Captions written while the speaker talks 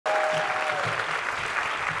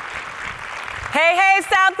Hey, hey,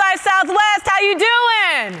 South by Southwest, how you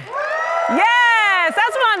doing? Yes,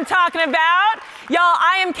 that's what I'm talking about. Y'all,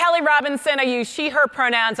 I am Kelly Robinson. I use she, her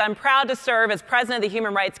pronouns. I'm proud to serve as president of the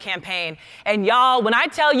Human Rights Campaign. And y'all, when I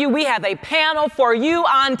tell you we have a panel for you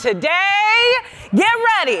on today, get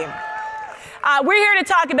ready. We're here to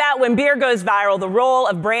talk about when beer goes viral, the role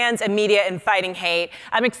of brands and media in fighting hate.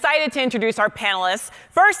 I'm excited to introduce our panelists.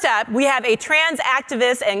 First up, we have a trans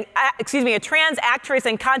activist and, a trans actress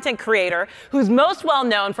and content creator who's most well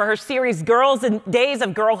known for her series Girls and Days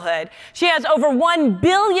of Girlhood. She has over 1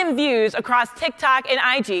 billion views across TikTok and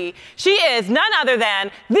IG. She is none other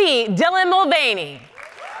than the Dylan Mulvaney.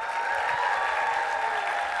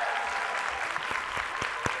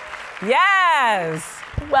 Yes.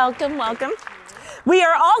 Welcome, welcome. We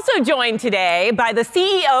are also joined today by the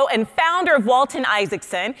CEO and founder of Walton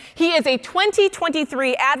Isaacson. He is a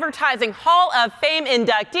 2023 Advertising Hall of Fame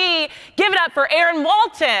inductee. Give it up for Aaron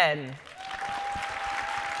Walton.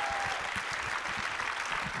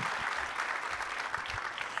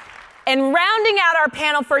 And rounding out our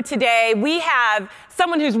panel for today, we have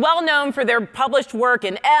someone who's well known for their published work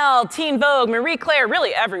in Elle, Teen Vogue, Marie Claire,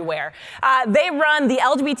 really everywhere. They run the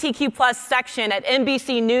LGBTQ+ section at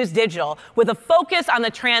NBC News Digital with a focus on the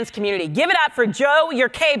trans community. Give it up for Joe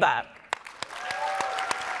Yerkeba.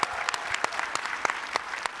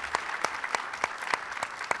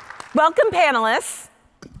 Welcome, panelists.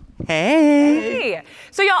 Hey.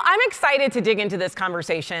 So y'all, I'm excited to dig into this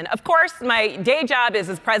conversation. Of course, my day job is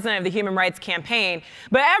as president of the Human Rights Campaign,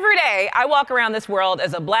 but every day I walk around this world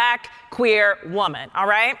as a Black, queer woman, all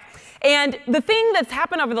right? And the thing that's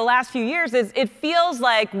happened over the last few years is it feels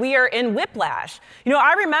like we are in whiplash. You know,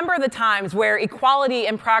 I remember the times where equality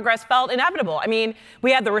and progress felt inevitable. I mean,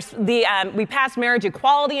 we had we passed marriage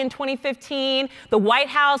equality in 2015. The White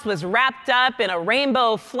House was wrapped up in a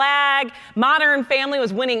rainbow flag. Modern Family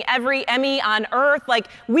was winning every Emmy on earth. Like,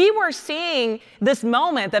 we were seeing this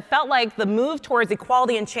moment that felt like the move towards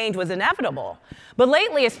equality and change was inevitable. But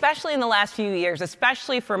lately, especially in the last few years,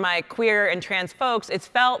 especially for my queer and trans folks, it's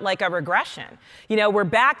felt like a regression. You know, we're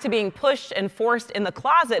back to being pushed and forced in the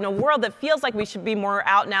closet in a world that feels like we should be more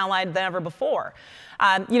out and allied than ever before.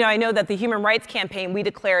 You know, I know that the Human Rights Campaign, we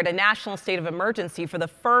declared a national state of emergency for the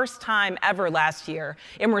first time ever last year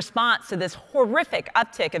in response to this horrific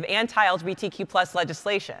uptick of anti-LGBTQ+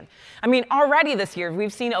 legislation. I mean, already this year,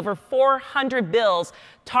 we've seen over 400 bills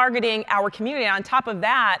targeting our community. And on top of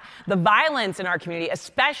that, the violence in our community,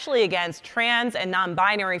 especially against trans and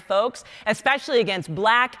non-binary folks, especially against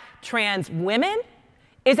Black trans women,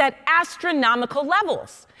 is at astronomical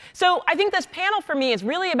levels. So I think this panel for me is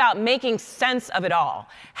really about making sense of it all.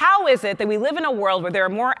 How is it that we live in a world where there are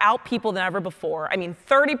more out people than ever before? I mean,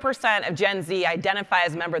 30% of Gen Z identify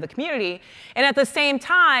as a member of the community, and at the same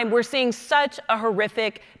time, we're seeing such a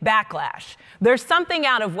horrific backlash. There's something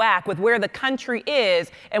out of whack with where the country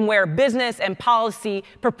is and where business and policy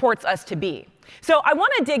purports us to be. So I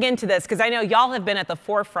want to dig into this because I know y'all have been at the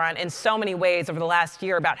forefront in so many ways over the last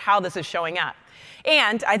year about how this is showing up.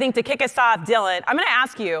 And I think to kick us off, Dylan, I'm going to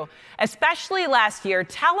ask you, especially last year,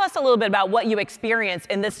 tell us a little bit about what you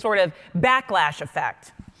experienced in this sort of backlash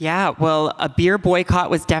effect. Yeah, well, a beer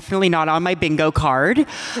boycott was definitely not on my bingo card,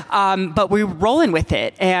 but we're rolling with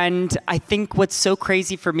it. And I think what's so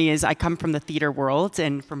crazy for me is I come from the theater world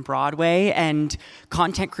and from Broadway, and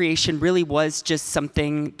content creation really was just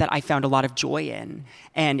something that I found a lot of joy in.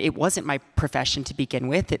 And it wasn't my profession to begin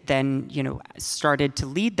with. It then, you know, started to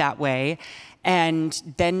lead that way. And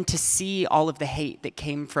then to see all of the hate that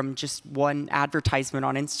came from just one advertisement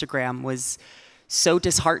on Instagram was so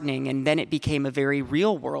disheartening. And then it became a very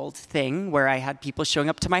real world thing where I had people showing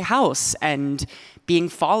up to my house and being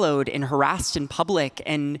followed and harassed in public.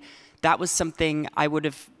 And that was something I would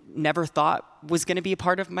have never thought was going to be a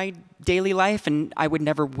part of my daily life. And I would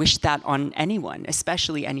never wish that on anyone,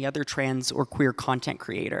 especially any other trans or queer content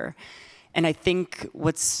creator. And I think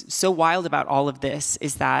what's so wild about all of this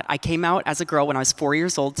is that I came out as a girl when I was 4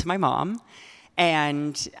 years old to my mom.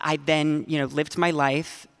 And I then, you know, lived my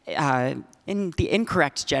life in the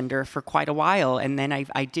incorrect gender for quite a while. And then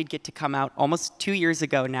I did get to come out almost 2 years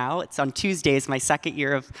ago now. It's on Tuesdays, my second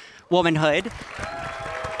year of womanhood.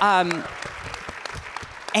 And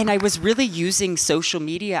I was really using social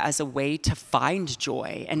media as a way to find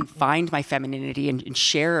joy and find my femininity and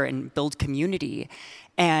share and build community.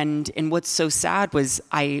 And what's so sad was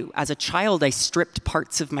as a child, I stripped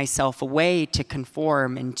parts of myself away to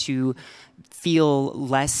conform and to feel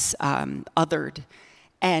less othered.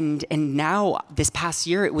 And now, this past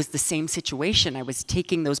year, it was the same situation. I was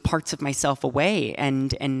taking those parts of myself away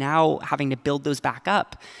and now having to build those back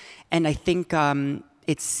up. And I think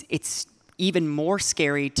it's even more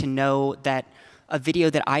scary to know that a video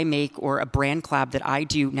that I make or a brand collab that I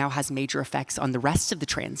do now has major effects on the rest of the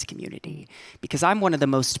trans community. Because I'm one of the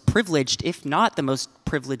most privileged, if not the most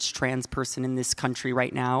privileged trans person in this country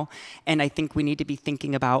right now. And I think we need to be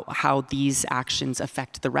thinking about how these actions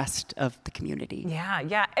affect the rest of the community. Yeah,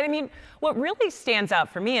 yeah. And I mean, what really stands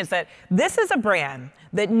out for me is that this is a brand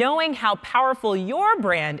that, knowing how powerful your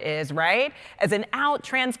brand is, right, as an out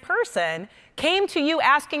trans person, came to you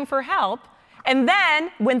asking for help. And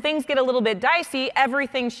then, when things get a little bit dicey,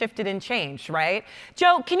 everything shifted and changed, right?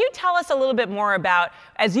 Joe, can you tell us a little bit more about,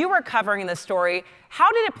 as you were covering the story,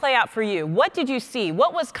 how did it play out for you? What did you see?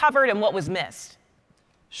 What was covered and what was missed?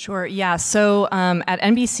 Sure, yeah. So at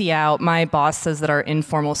NBC Out, my boss says that our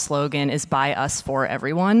informal slogan is by us for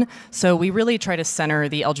everyone. So we really try to center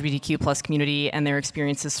the LGBTQ plus community and their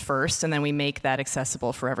experiences first, and then we make that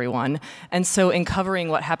accessible for everyone. And so in covering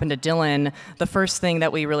what happened to Dylan, the first thing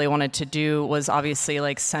that we really wanted to do was obviously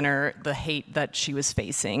like center the hate that she was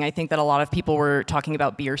facing. I think that a lot of people were talking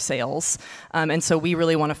about beer sales. And so we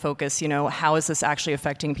really want to focus, you know, how is this actually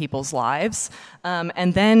affecting people's lives?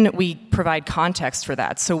 And then we provide context for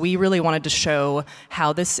that. So we really wanted to show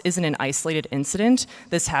how this isn't an isolated incident.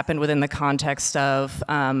 This happened within the context of,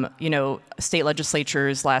 you know, state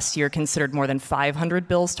legislatures last year considered more than 500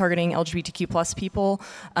 bills targeting LGBTQ plus people.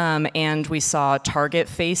 And we saw Target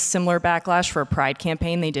face similar backlash for a pride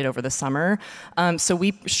campaign they did over the summer. So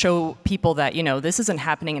we show people that, you know, this isn't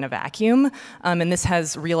happening in a vacuum, and this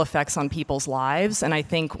has real effects on people's lives. And I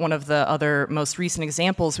think one of the other most recent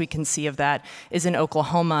examples we can see of that is in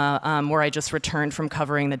Oklahoma, where I just returned from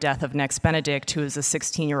covering the death of Nex Benedict, who is a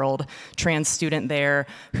 16-year-old trans student there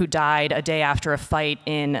who died a day after a fight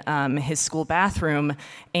in his school bathroom.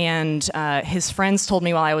 And his friends told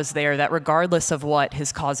me while I was there that regardless of what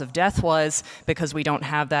his cause of death was, because we don't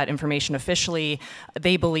have that information officially,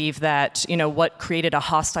 they believe that, you know, what created a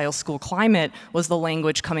hostile school climate was the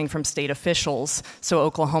language coming from state officials. So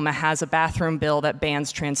Oklahoma has a bathroom bill that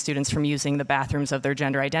bans trans students from using the bathrooms of their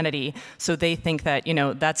gender identity. So they think that, you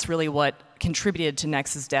know, that's really what contributed to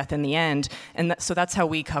Nex's death in the end. And so that's how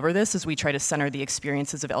we cover this, is we try to center the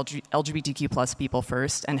experiences of LGBTQ plus people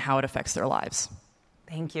first and how it affects their lives.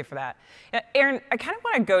 Thank you for that. Erin, I kind of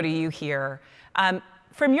want to go to you here.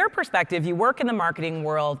 From your perspective, you work in the marketing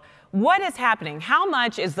world. What is happening? How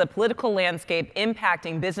much is the political landscape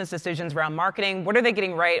impacting business decisions around marketing? What are they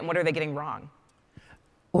getting right and what are they getting wrong?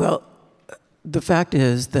 Well, the fact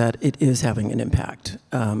is that it is having an impact.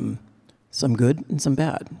 Some good and some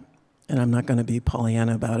bad. And I'm not going to be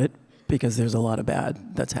Pollyanna about it because there's a lot of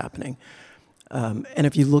bad that's happening. And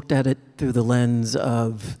if you looked at it through the lens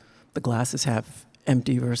of the glass is half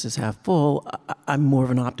empty versus half full, I'm more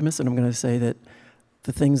of an optimist, and I'm going to say that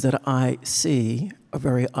the things that I see are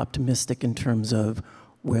very optimistic in terms of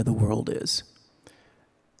where the world is.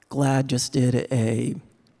 GLAAD just did a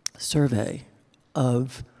survey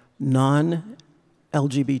of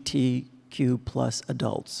non-LGBTQ plus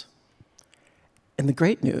adults. And the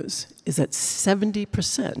great news is that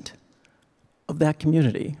 70% of that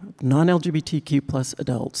community, non-LGBTQ plus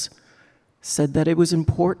adults, said that it was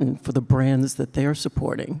important for the brands that they are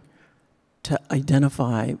supporting to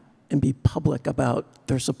identify and be public about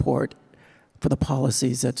their support for the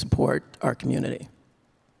policies that support our community.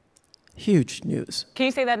 Huge news. Can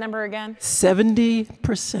you say that number again?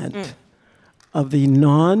 70% of the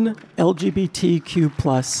non-LGBTQ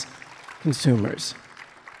plus consumers,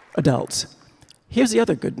 adults. Here's the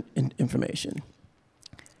other good information.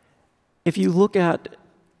 If you look at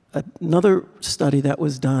another study that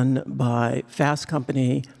was done by Fast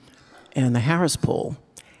Company and the Harris Poll,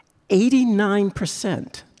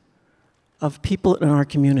 89% of people in our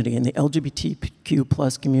community, in the LGBTQ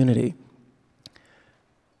plus community,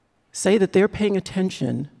 say that they're paying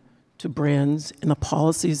attention to brands and the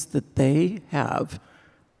policies that they have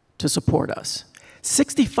to support us.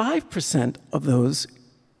 65% of those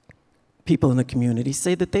people in the community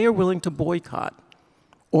say that they are willing to boycott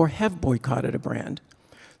or have boycotted a brand.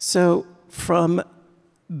 So from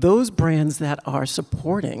those brands that are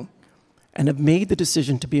supporting and have made the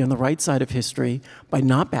decision to be on the right side of history by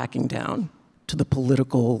not backing down to the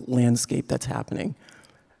political landscape that's happening,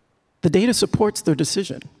 the data supports their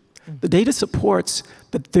decision. The data supports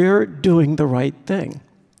that they're doing the right thing.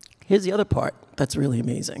 Here's the other part that's really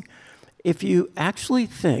amazing. If you actually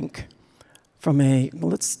think from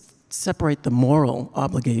let's separate the moral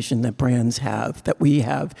obligation that brands have, that we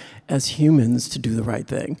have as humans to do the right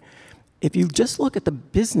thing. If you just look at the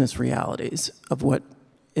business realities of what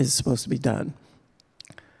is supposed to be done,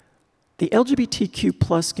 the LGBTQ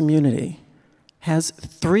plus community has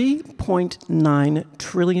 $3.9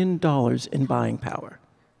 trillion in buying power.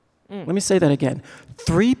 Let me say that again.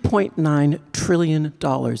 $3.9 trillion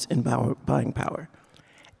in buying power.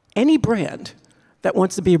 Any brand that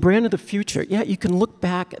wants to be a brand of the future, yeah, you can look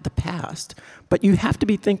back at the past, but you have to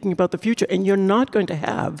be thinking about the future, and you're not going to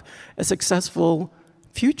have a successful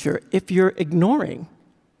future if you're ignoring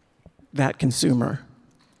that consumer.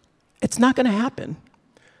 It's not going to happen.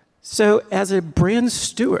 So as a brand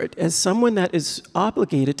steward, as someone that is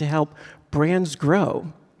obligated to help brands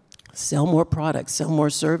grow, sell more products, sell more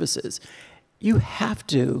services, you have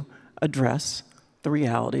to address the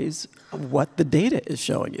realities of what the data is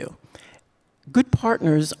showing you. Good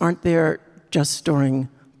partners aren't there just during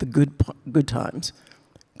the good times.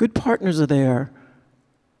 Good partners are there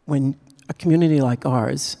when a community like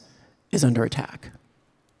ours is under attack.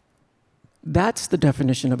 That's the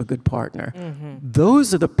definition of a good partner.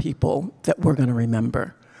 Those are the people that we're going to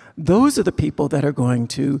remember. Those are the people that are going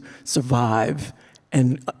to survive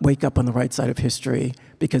and wake up on the right side of history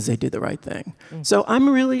because they did the right thing. So I'm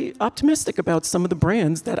really optimistic about some of the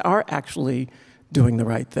brands that are actually doing the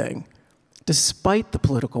right thing, despite the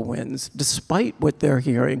political winds, despite what they're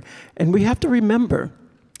hearing. And we have to remember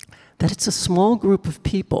that it's a small group of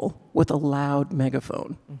people with a loud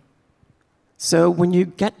megaphone. So when you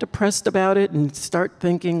get depressed about it and start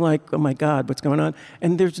thinking like, oh my God, what's going on?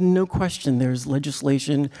 And there's no question there's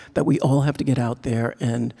legislation that we all have to get out there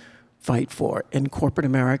and fight for. And corporate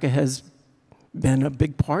America has been a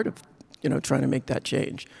big part of, trying to make that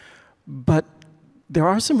change. But there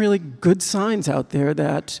are some really good signs out there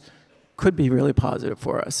that could be really positive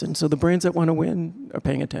for us. And so the brands that want to win are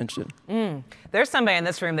paying attention. There's somebody in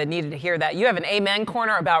this room that needed to hear that. You have an amen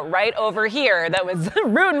corner about right over here that was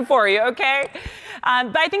rooting for you, okay?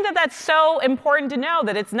 But I think that that's so important to know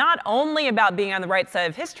that it's not only about being on the right side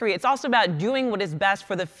of history, it's also about doing what is best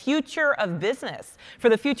for the future of business, for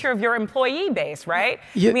the future of your employee base, right?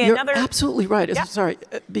 You're absolutely right. Yeah. Sorry,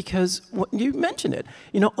 because you mentioned it.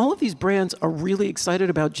 All of these brands are really excited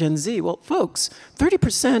about Gen Z. Well, folks,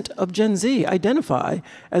 30% of Gen Z identify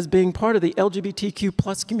as being part of the LGBTQ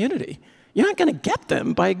plus community. You're not going to get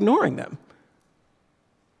them by ignoring them.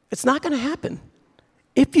 It's not going to happen.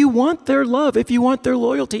 If you want their love, if you want their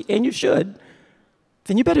loyalty, and you should,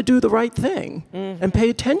 then you better do the right thing and pay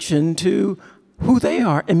attention to who they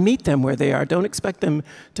are and meet them where they are. Don't expect them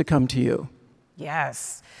to come to you.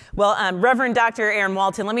 Yes. Well, Reverend Dr. Aaron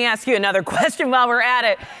Walton, let me ask you another question while we're at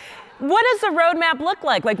it. What does the roadmap look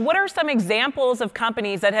like? Like, what are some examples of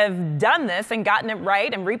companies that have done this and gotten it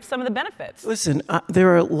right and reaped some of the benefits? Listen, there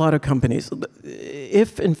are a lot of companies.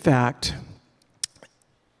 If, in fact,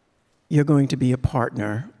 you're going to be a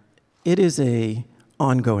partner, it is an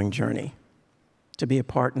ongoing journey to be a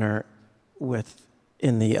partner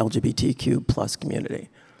in the LGBTQ plus community.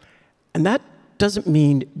 And that doesn't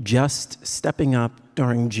mean just stepping up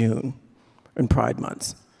during June and Pride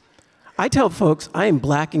months. I tell folks I am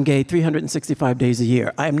black and gay 365 days a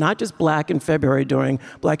year. I am not just black in February during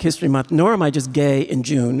Black History Month, nor am I just gay in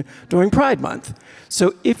June during Pride Month.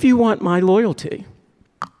 So if you want my loyalty,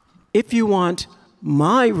 if you want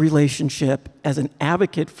my relationship as an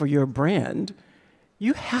advocate for your brand,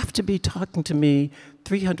 you have to be talking to me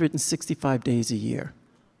 365 days a year.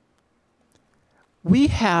 We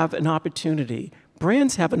have an opportunity,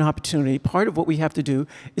 brands have an opportunity. Part of what we have to do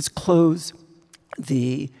is close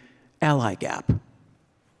the ally gap.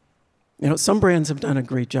 Some brands have done a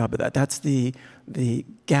great job of that. That's the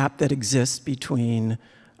gap that exists between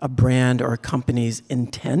a brand or a company's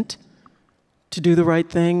intent to do the right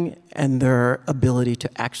thing and their ability to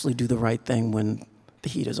actually do the right thing when the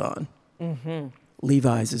heat is on.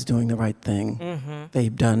 Levi's is doing the right thing.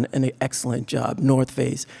 They've done an excellent job. North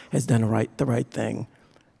Face has done the right thing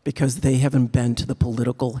because they haven't been to the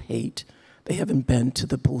political hate. They haven't been to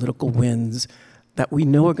the political winds that we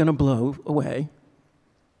know are going to blow away,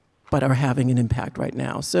 but are having an impact right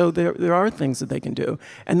now. So there are things that they can do.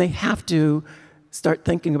 And they have to start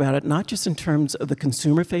thinking about it, not just in terms of the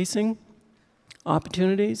consumer-facing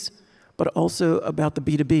opportunities, but also about the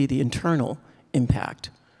B2B, the internal impact,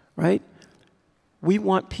 right? We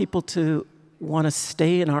want people to want to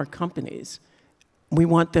stay in our companies. We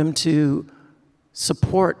want them to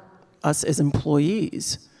support us as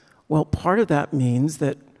employees. Well, part of that means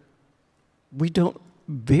that we don't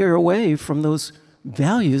veer away from those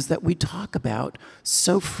values that we talk about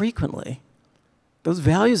so frequently. Those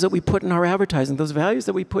values that we put in our advertising, those values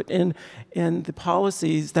that we put in the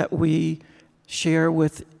policies that we share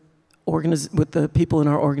with the people in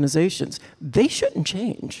our organizations, they shouldn't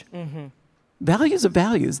change. Values are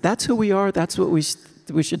values. That's who we are. That's what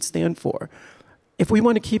we should stand for. If we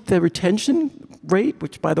want to keep the retention rate,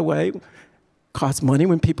 which, by the way, costs money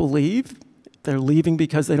when people leave, they're leaving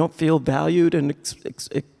because they don't feel valued and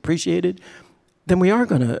appreciated, then we are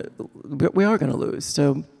gonna lose.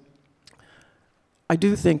 So I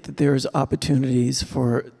do think that there's opportunities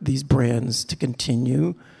for these brands to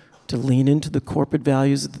continue to lean into the corporate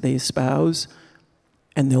values that they espouse,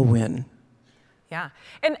 and they'll win. Yeah,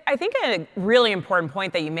 and I think a really important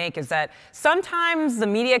point that you make is that sometimes the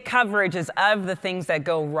media coverage is of the things that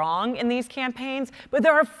go wrong in these campaigns, but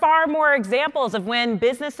there are far more examples of when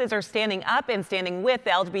businesses are standing up and standing with the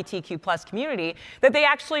LGBTQ plus community that they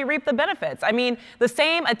actually reap the benefits. I mean, the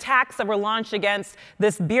same attacks that were launched against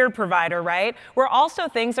this beer provider, right, were also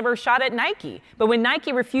things that were shot at Nike. But when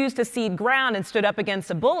Nike refused to cede ground and stood up against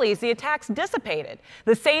the bullies, the attacks dissipated.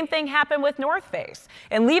 The same thing happened with North Face.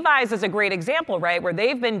 And Levi's is a great example, right, where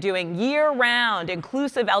they've been doing year-round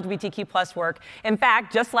inclusive LGBTQ plus work. In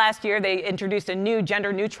fact, just last year, they introduced a new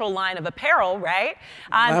gender-neutral line of apparel, right?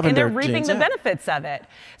 And they're reaping the benefits of it.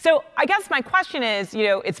 So I guess my question is, you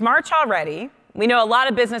know, it's March already. We know a lot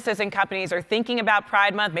of businesses and companies are thinking about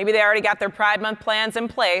Pride Month. Maybe they already got their Pride Month plans in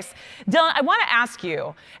place. Dylan, I want to ask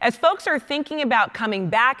you, as folks are thinking about coming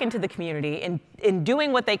back into the community and in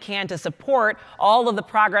doing what they can to support all of the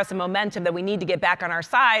progress and momentum that we need to get back on our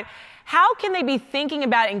side, how can they be thinking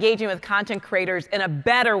about engaging with content creators in a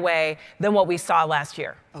better way than what we saw last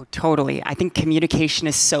year? Oh, totally. I think communication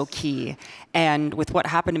is so key. And with what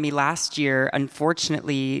happened to me last year,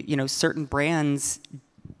 unfortunately, you know, certain brands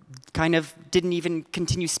kind of didn't even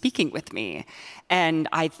continue speaking with me. And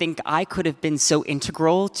I think I could have been so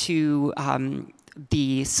integral to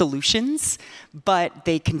the solutions, but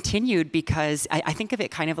they continued because I think of it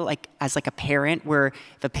kind of like as like a parent, where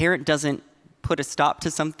if a parent doesn't put a stop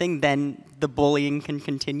to something, then the bullying can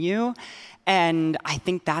continue. And I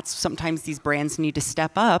think that's sometimes these brands need to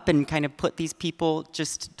step up and kind of put these people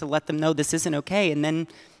just to let them know this isn't okay, and then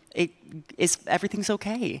everything's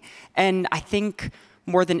okay. And I think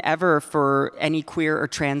more than ever for any queer or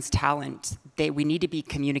trans talent, we need to be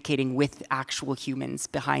communicating with actual humans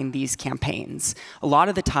behind these campaigns. A lot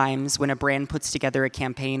of the times when a brand puts together a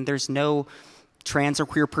campaign, there's no trans or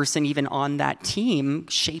queer person even on that team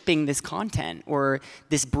shaping this content or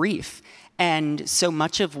this brief. And so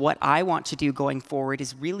much of what I want to do going forward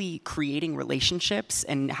is really creating relationships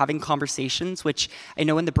and having conversations, which I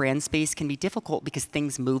know in the brand space can be difficult because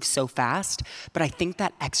things move so fast. But I think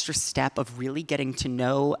that extra step of really getting to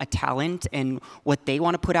know a talent and what they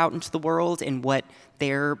want to put out into the world and what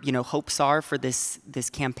their hopes are for this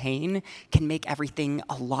campaign can make everything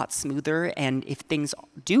a lot smoother. And if things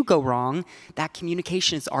do go wrong, that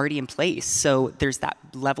communication is already in place. So there's that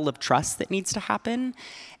level of trust that needs to happen.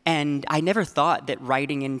 And I never thought that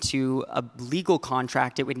writing into a legal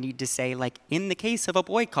contract, it would need to say, like, in the case of a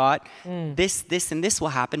boycott, this, and this will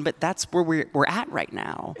happen. But that's where we're at right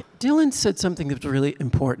now. Dylan said something that's really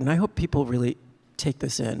important. I hope people really take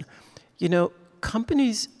this in. You know,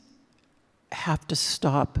 companies have to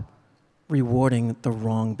stop rewarding the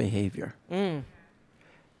wrong behavior.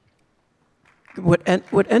 What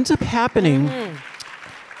ends up happening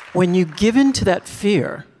when you give in to that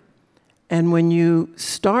fear, and when you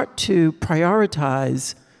start to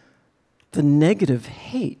prioritize the negative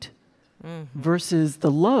hate versus the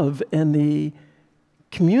love and the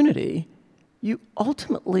community, you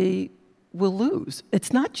ultimately will lose.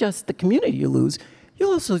 It's not just the community you lose,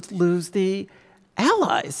 you'll also lose the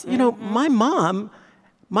allies. You know, my mom,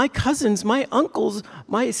 my cousins, my uncles,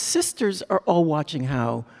 my sisters are all watching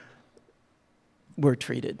how we're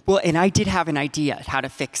treated. Well, and I did have an idea how to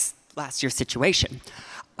fix last year's situation.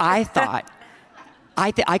 I thought,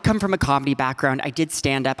 I come from a comedy background. I did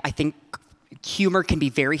stand up. I think humor can be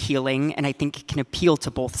very healing, and I think it can appeal to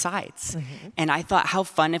both sides. And I thought, how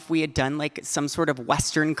fun if we had done like some sort of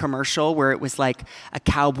Western commercial where it was like a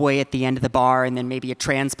cowboy at the end of the bar and then maybe a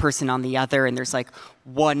trans person on the other, and there's like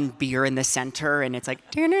one beer in the center, and it's like,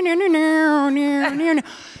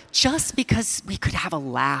 just because we could have a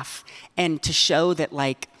laugh and to show that,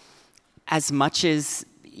 like, as much as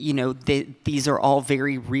these are all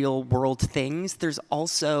very real world things, there's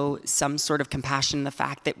also some sort of compassion in the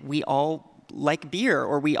fact that we all like beer,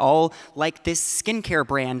 or we all like this skincare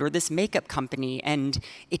brand or this makeup company, and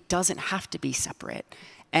it doesn't have to be separate.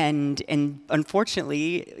 And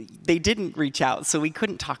unfortunately, they didn't reach out, so we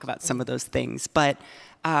couldn't talk about some of those things. But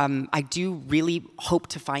I do really hope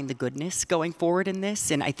to find the goodness going forward in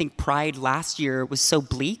this. And I think Pride last year was so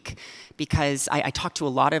bleak because I talked to a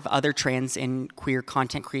lot of other trans and queer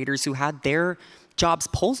content creators who had their jobs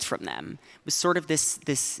pulled from them. It was sort of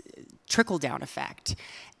this trickle-down effect.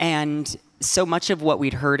 And so much of what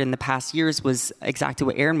we'd heard in the past years was exactly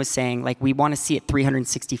what Erin was saying, like, we want to see it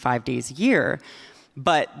 365 days a year.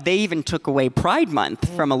 But they even took away Pride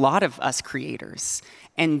Month from a lot of us creators.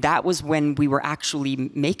 And that was when we were actually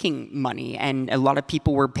making money, and a lot of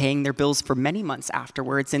people were paying their bills for many months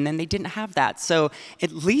afterwards, and then they didn't have that. So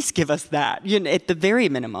at least give us that, at the very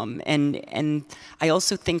minimum. And I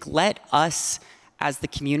also think let us, as the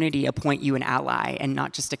community, appoint you an ally and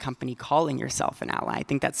not just a company calling yourself an ally. I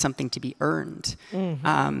think that's something to be earned.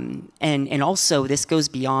 And also, this goes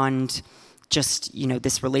beyond just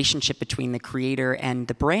this relationship between the creator and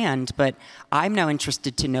the brand, but I'm now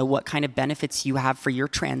interested to know what kind of benefits you have for your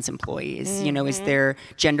trans employees. Is there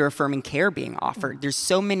gender affirming care being offered? There's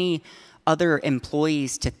so many other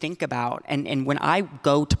employees to think about, and when I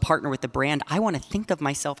go to partner with the brand, I want to think of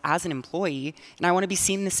myself as an employee, and I want to be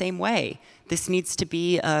seen the same way. This needs to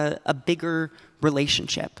be a bigger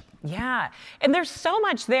relationship. Yeah, and there's so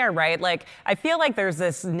much there, right? Like, I feel like there's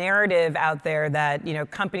this narrative out there that,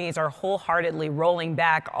 companies are wholeheartedly rolling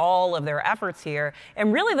back all of their efforts here.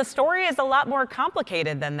 And really, the story is a lot more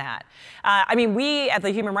complicated than that. We at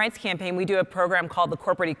the Human Rights Campaign, we do a program called the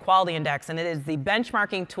Corporate Equality Index, and it is the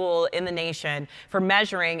benchmarking tool in the nation for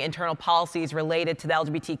measuring internal policies related to the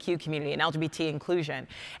LGBTQ community and LGBT inclusion.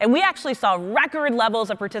 And we actually saw record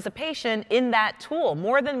levels of participation in that tool,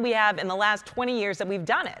 more than we have in the last 20 years that we've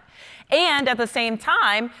done it. And at the same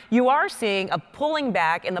time, you are seeing a pulling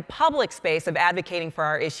back in the public space of advocating for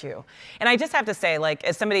our issue. And I just have to say,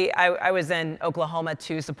 as somebody, I was in Oklahoma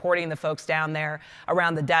too, supporting the folks down there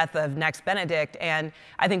around the death of Next Benedict. And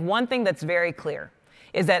I think one thing that's very clear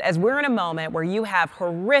is that as we're in a moment where you have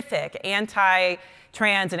horrific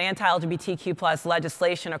anti-trans and anti-LGBTQ+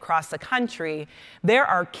 legislation across the country, there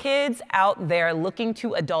are kids out there looking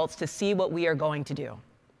to adults to see what we are going to do.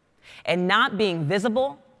 And not being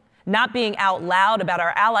visible, not being out loud about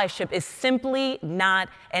our allyship is simply not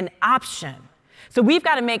an option. So we've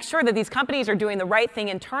got to make sure that these companies are doing the right thing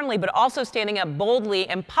internally, but also standing up boldly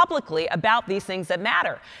and publicly about these things that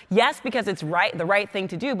matter. Yes, because it's the right thing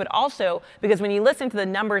to do, but also because when you listen to the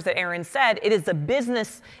numbers that Aaron said, it is the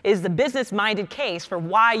business-minded case for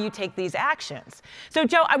why you take these actions. So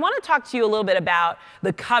Joe, I want to talk to you a little bit about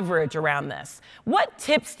the coverage around this. What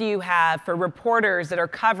tips do you have for reporters that are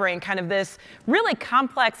covering kind of this really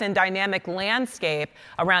complex and dynamic landscape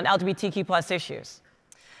around LGBTQ+ issues?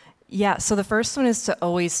 Yeah, so the first one is to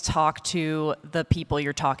always talk to the people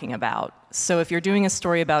you're talking about. So if you're doing a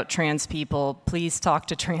story about trans people, please talk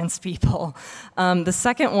to trans people. The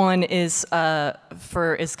second one is kind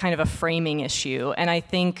of a framing issue, and I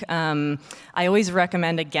think I always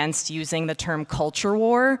recommend against using the term culture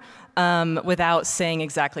war without saying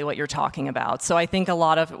exactly what you're talking about. So I think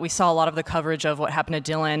we saw a lot of the coverage of what happened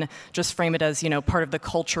to Dylan just frame it as part of the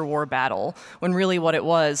culture war battle, when really what it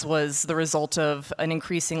was the result of an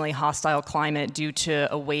increasingly hostile climate due to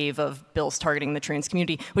a wave of bills targeting the trans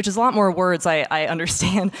community, which is a lot more words, I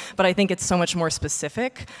understand, but I think it's so much more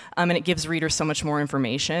specific, and it gives readers so much more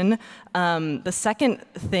information. The second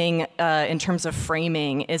thing in terms of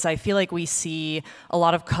framing is I feel like we see a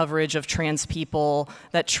lot of coverage of trans people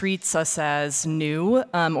that treats us as new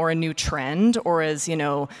or a new trend or as,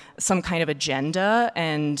 some kind of agenda,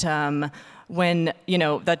 and when,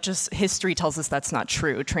 that just history tells us that's not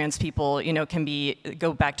true. Trans people, can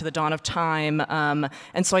go back to the dawn of time.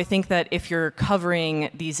 And so I think that if you're covering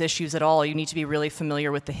these issues at all, you need to be really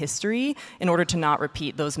familiar with the history in order to not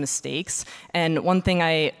repeat those mistakes. And one thing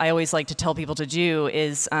I always like to tell people to do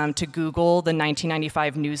is to Google the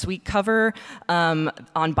 1995 Newsweek cover on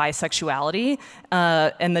bisexuality.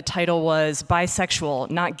 And the title was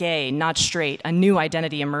 "Bisexual, Not Gay, Not Straight, A New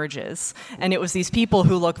Identity Emerges." And it was these people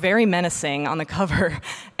who look very menacing on the cover.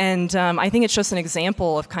 And I think it's just an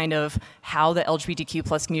example of kind of how the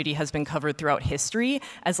LGBTQ+ community has been covered throughout history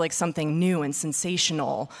as like something new and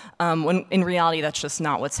sensational, when in reality that's just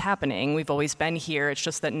not what's happening. We've always been here, it's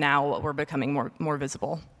just that now we're becoming more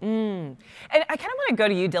visible. And I kind of want to go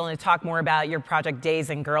to you, Dylan, to talk more about your project Days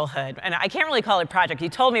in Girlhood. And I can't really call it a project. You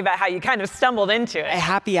told me about how you kind of stumbled into it. A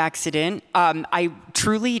happy accident. I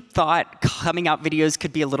truly thought coming out videos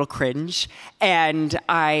could be a little cringe. And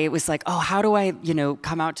I was like, oh, how do I,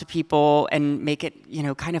 come out to people and make it,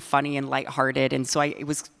 kind of funny and lighthearted? And so it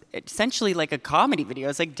was essentially like a comedy video.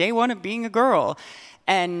 It's like day one of being a girl.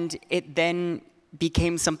 And it then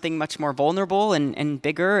became something much more vulnerable and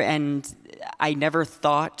bigger. And I never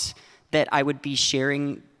thought that I would be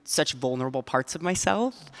sharing such vulnerable parts of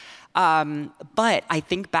myself. But I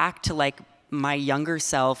think back to like my younger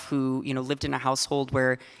self who, lived in a household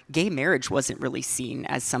where gay marriage wasn't really seen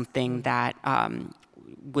as something that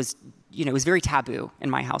was, it was very taboo in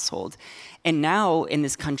my household. And now in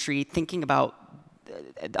this country, thinking about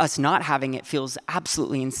us not having it feels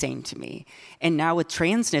absolutely insane to me. And now with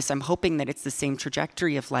transness, I'm hoping that it's the same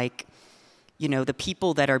trajectory of like, you know, the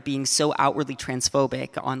people that are being so outwardly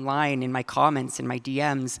transphobic online in my comments, in my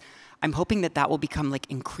DMs, I'm hoping that that will become like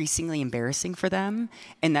increasingly embarrassing for them,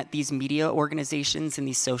 and that these media organizations and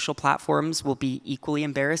these social platforms will be equally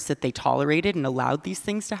embarrassed that they tolerated and allowed these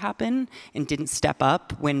things to happen and didn't step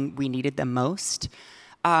up when we needed them most.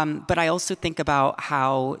 But I also think about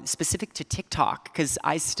how, specific to TikTok, because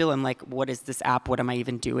I still am like, what is this app? What am I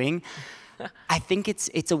even doing? I think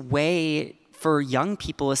it's a way for young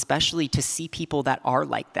people especially to see people that are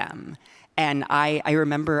like them. And I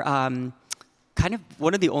remember kind of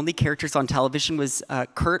one of the only characters on television was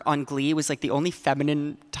Kurt on Glee was like the only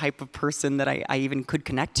feminine type of person that I even could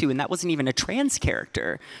connect to, and that wasn't even a trans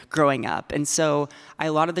character growing up. And so I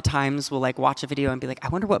a lot of the times will like watch a video and be like, I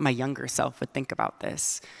wonder what my younger self would think about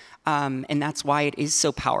this. And that's why it is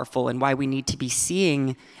so powerful and why we need to be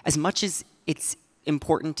seeing, as much as it's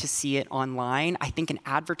important to see it online, I think in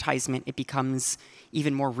advertisement it becomes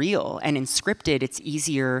even more real. And in scripted, it's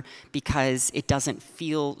easier because it doesn't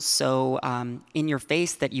feel so in your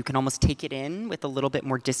face that you can almost take it in with a little bit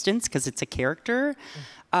more distance because it's a character.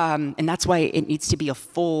 And that's why it needs to be a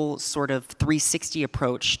full sort of 360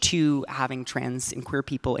 approach to having trans and queer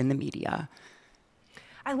people in the media.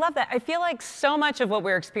 I love that. I feel like so much of what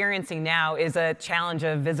we're experiencing now is a challenge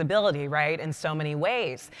of visibility, right, in so many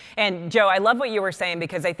ways. And Joe, I love what you were saying,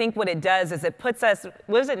 because I think what it does is it puts us, what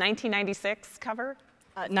was it, 1996 cover?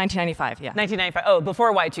 1995, yeah. 1995, oh,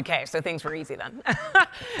 before Y2K, so things were easy then.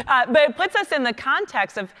 But it puts us in the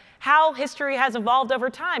context of how history has evolved over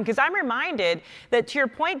time. Because I'm reminded that, to your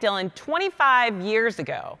point, Dylan, 25 years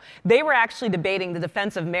ago, they were actually debating the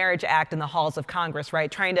Defense of Marriage Act in the halls of Congress,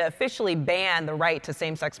 right? Trying to officially ban the right to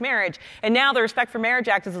same-sex marriage. And now the Respect for Marriage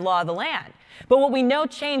Act is the law of the land. But what we know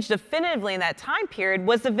changed definitively in that time period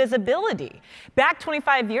was the visibility. Back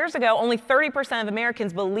 25 years ago, only 30% of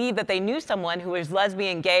Americans believed that they knew someone who was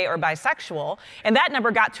lesbian, gay, or bisexual. And that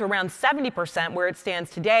number got to around 70% where it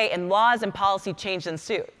stands today, and laws and policy changed in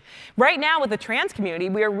suit. Right now, with the trans community,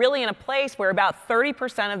 we are really in a place where about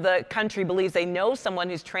 30% of the country believes they know someone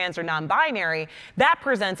who's trans or non-binary. That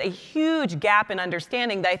presents a huge gap in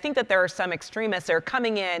understanding that I think that there are some extremists that are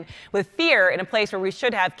coming in with fear in a place where we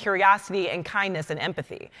should have curiosity and kindness and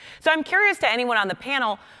empathy. So I'm curious to anyone on the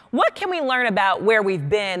panel, what can we learn about where we've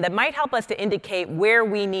been that might help us to indicate where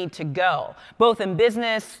we need to go, both in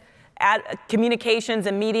business, communications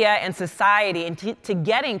and media and society, and to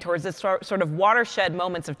getting towards this sort of watershed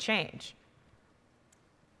moments of change?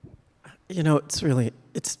 You know, it's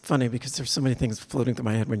funny because there's so many things floating through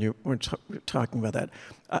my head when you were talking about that.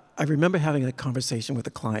 I remember having a conversation with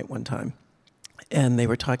a client one time, and they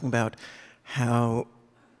were talking about how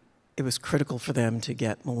it was critical for them to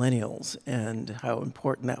get millennials and how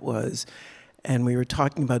important that was. And we were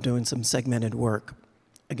talking about doing some segmented work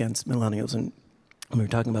against millennials, and we were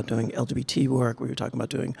talking about doing LGBT work, we were talking about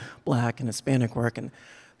doing Black and Hispanic work, and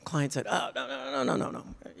the client said, oh, no.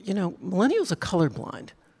 You know, millennials are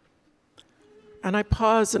colorblind. And I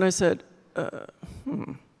paused and I said,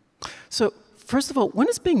 So, first of all, when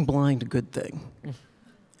is being blind a good thing?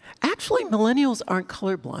 Actually, millennials aren't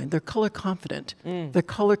colorblind, they're color confident, they're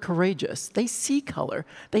color courageous. They see color,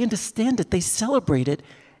 they understand it, they celebrate it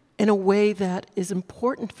in a way that is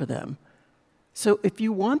important for them. So if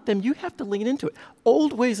you want them, you have to lean into it.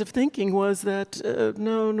 Old ways of thinking was that,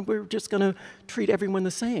 no, we're just going to treat everyone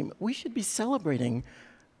the same. We should be celebrating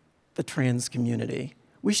the trans community.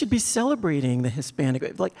 We should be celebrating the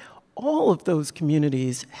Hispanic. Like, all of those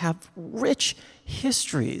communities have rich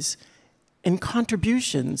histories and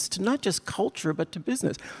contributions to not just culture, but to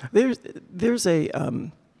business. There's a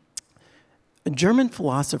German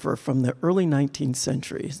philosopher from the early 19th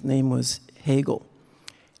century. His name was Hegel.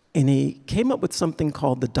 And he came up with something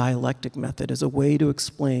called the dialectic method as a way to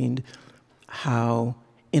explain how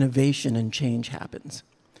innovation and change happens.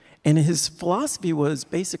 And his philosophy was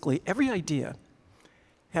basically every idea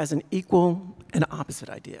has an equal and opposite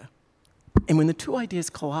idea. And when the two ideas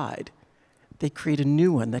collide, they create a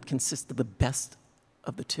new one that consists of the best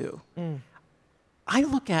of the two. I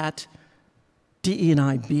look at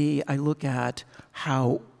DE&IB, I look at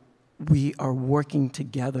how we are working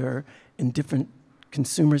together in different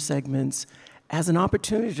consumer segments as an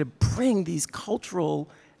opportunity to bring these cultural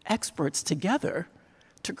experts together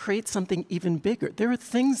to create something even bigger. There are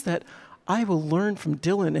things that I will learn from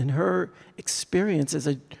Dylan and her experience as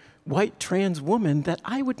a white trans woman that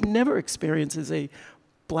I would never experience as a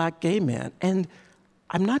Black gay man. And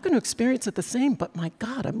I'm not going to experience it the same, but my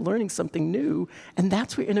God, I'm learning something new, and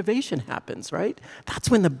that's where innovation happens, right? That's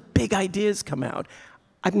when the big ideas come out.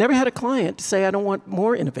 I've never had a client say, I don't want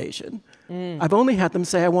more innovation. I've only had them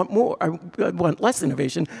say, I want more. I want less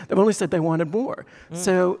innovation. They've only said they wanted more.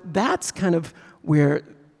 So that's kind of where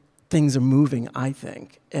things are moving, I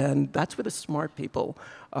think. And that's where the smart people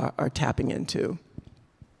are tapping into.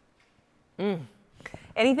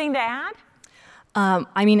 Anything to add?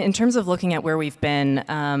 I mean, in terms of looking at where we've been,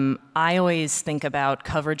 I always think about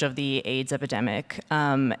coverage of the AIDS epidemic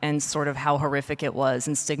and sort of how horrific it was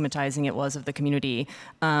and stigmatizing it was of the community,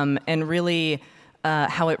 and really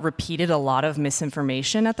how it repeated a lot of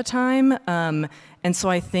misinformation at the time. And so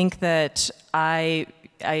I think that I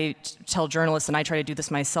tell journalists, and I try to do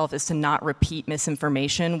this myself, is to not repeat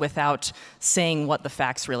misinformation without saying what the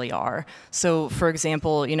facts really are. So, for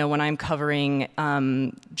example, you know, when I'm covering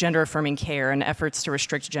gender-affirming care and efforts to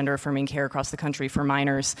restrict gender-affirming care across the country for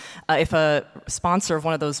minors, if a sponsor of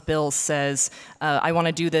one of those bills says, I want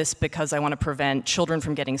to do this because I want to prevent children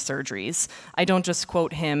from getting surgeries, I don't just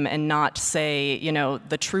quote him and not say, you know,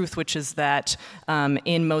 the truth, which is that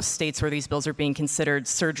in most states where these bills are being considered,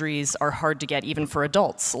 surgeries are hard to get even for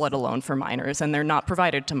adults, let alone for minors, and they're not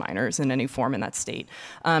provided to minors in any form in that state.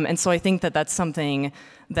 And so I think that that's something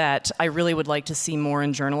that I really would like to see more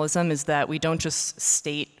in journalism, is that we don't just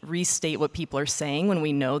restate what people are saying when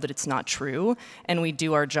we know that it's not true, and we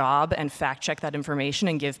do our job and fact check that information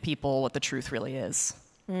and give people what the truth really is.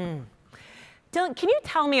 Dylan, can you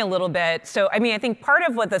tell me a little bit, so I mean, I think part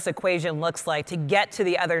of what this equation looks like to get to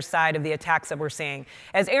the other side of the attacks that we're seeing,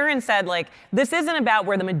 as Aaron said, like, this isn't about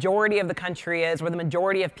where the majority of the country is, where the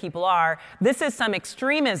majority of people are. This is some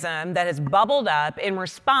extremism that has bubbled up in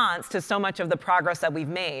response to so much of the progress that we've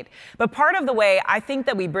made. But part of the way I think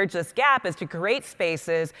that we bridge this gap is to create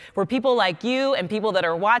spaces where people like you and people that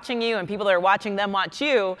are watching you and people that are watching them watch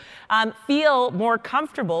you feel more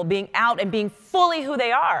comfortable being out and being fully who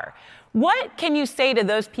they are. What can you say to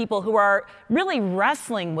those people who are really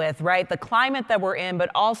wrestling with, right, the climate that we're in,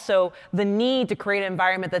 but also the need to create an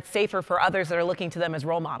environment that's safer for others that are looking to them as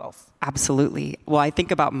role models? Absolutely. Well, I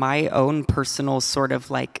think about my own personal sort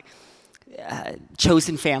of like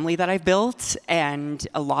chosen family that I've built, and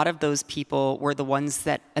a lot of those people were the ones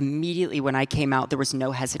that immediately when I came out, there was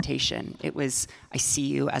no hesitation. It was, I see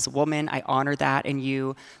you as a woman, I honor that in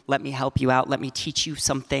you, let me help you out, let me teach you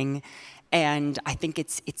something. And I think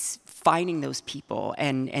it's finding those people,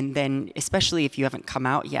 and then especially if you haven't come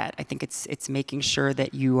out yet, I think it's making sure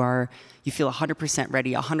that you feel 100%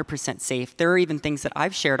 ready, 100% safe. There are even things that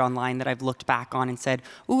I've shared online that I've looked back on and said,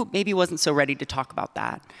 ooh, maybe wasn't so ready to talk about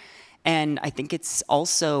that. And I think it's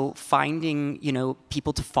also finding, you know,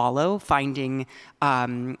 people to follow, finding,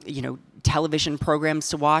 you know, television programs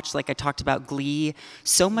to watch. Like I talked about Glee.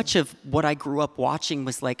 So much of what I grew up watching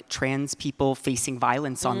was like trans people facing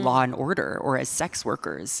violence on Law and Order or as sex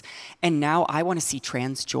workers. And now I want to see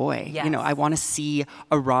trans joy. Yes. You know, I want to see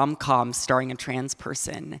a rom-com starring a trans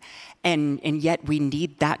person. And yet we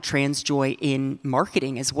need that trans joy in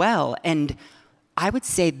marketing as well. And I would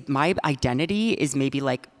say my identity is maybe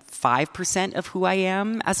like 5% of who I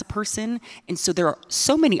am as a person. And so there are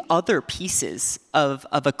so many other pieces of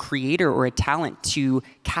a creator or a talent to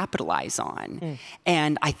capitalize on.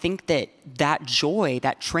 And I think that joy,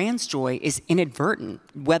 that trans joy, is inadvertent,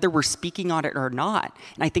 whether we're speaking on it or not.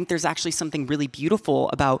 And I think there's actually something really beautiful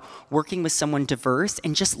about working with someone diverse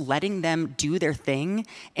and just letting them do their thing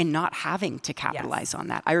and not having to capitalize on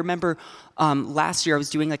that. I remember last year I was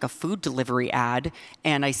doing like a food delivery ad,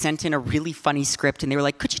 and I sent in a really funny script, and they were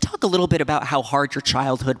like, could you talk a little bit about how hard your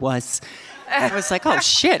childhood was? I was like, oh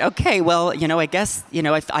shit, okay, well, you know, I guess, you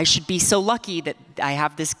know, if I should be so lucky that I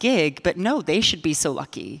have this gig, but no, they should be so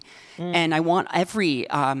lucky. And I want every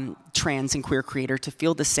trans and queer creator to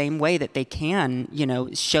feel the same way, that they can, you know,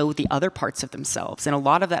 show the other parts of themselves. And a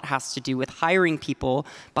lot of that has to do with hiring people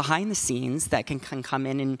behind the scenes that can come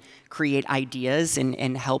in and create ideas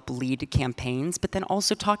and help lead campaigns, but then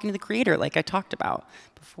also talking to the creator, like I talked about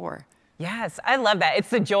before. Yes, I love that.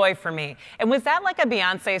 It's the joy for me. And was that like a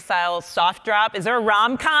Beyonce-style soft drop? Is there a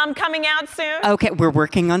rom-com coming out soon? Okay, we're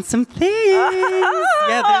working on some things. Oh,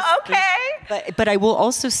 yeah, okay. But I will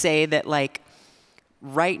also say that, like,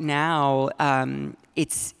 right now,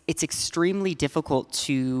 it's extremely difficult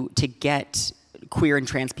to get queer and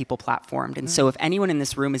trans people platformed. And so if anyone in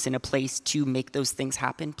this room is in a place to make those things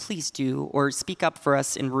happen, please do, or speak up for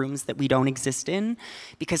us in rooms that we don't exist in.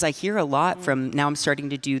 Because I hear a lot from, now I'm starting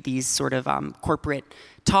to do these sort of corporate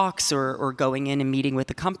talks or going in and meeting with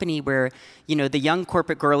the company where, you know, the young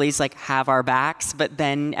corporate girlies like have our backs, but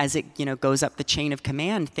then as it, you know, goes up the chain of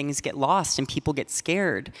command, things get lost and people get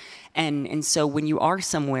scared. And so when you are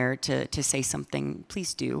somewhere to say something,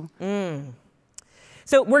 please do.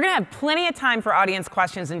 So we're going to have plenty of time for audience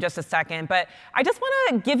questions in just a second, but I just want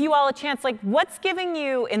to give you all a chance, like, what's giving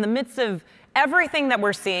you, in the midst of everything that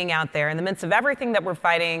we're seeing out there, in the midst of everything that we're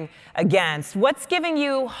fighting against, what's giving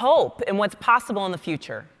you hope and what's possible in the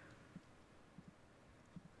future?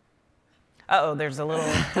 Uh-oh, there's a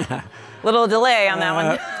little delay on that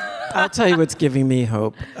one. I'll tell you what's giving me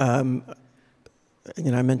hope. I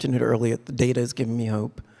mentioned it earlier, the data is giving me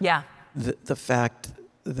hope. Yeah. The fact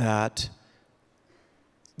that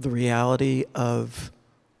the reality of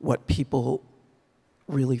what people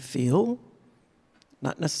really feel,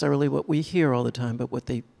 not necessarily what we hear all the time, but what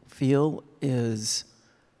they feel is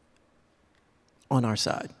on our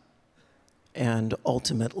side. And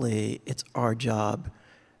ultimately, it's our job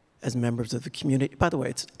as members of the community. By the way,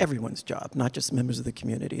 it's everyone's job, not just members of the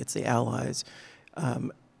community. It's the allies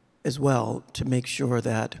as well, to make sure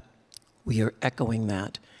that we are echoing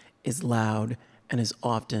that as loud and as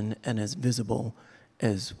often and as visible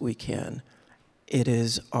as we can. It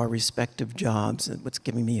is our respective jobs, and what's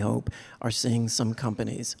giving me hope are seeing some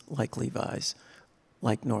companies like Levi's,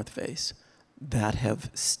 like North Face, that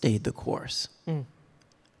have stayed the course,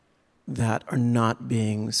 that are not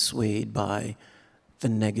being swayed by the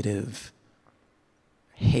negative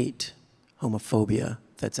hate, homophobia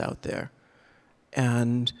that's out there.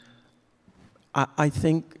 And I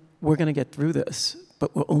think we're going to get through this,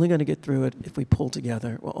 but we're only going to get through it if we pull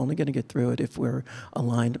together. We're only going to get through it if we're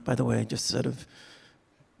aligned. By the way, just sort of,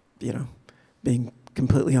 being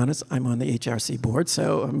completely honest, I'm on the HRC board,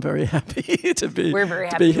 so I'm very happy to be, We're very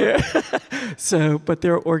happy to be here. But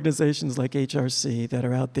there are organizations like HRC that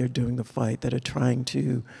are out there doing the fight, that are trying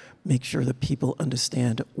to make sure that people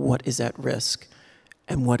understand what is at risk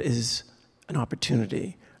and what is an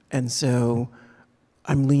opportunity. And so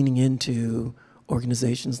I'm leaning into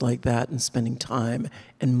organizations like that and spending time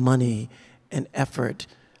and money and effort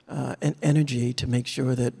and energy to make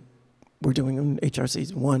sure that we're doing, and HRC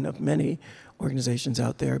is one of many organizations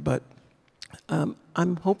out there, but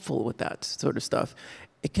I'm hopeful with that sort of stuff.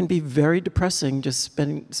 It can be very depressing just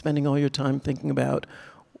spending all your time thinking about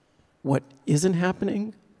what isn't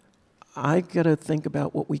happening. I gotta think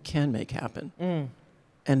about what we can make happen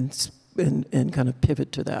and kind of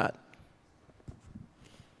pivot to that.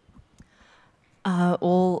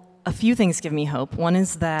 Well, a few things give me hope. One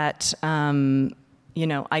is that,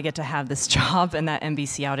 I get to have this job and that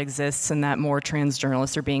NBC Out exists and that more trans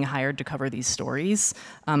journalists are being hired to cover these stories.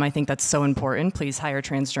 I think that's so important. Please hire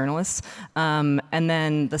trans journalists. And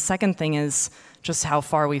then the second thing is just how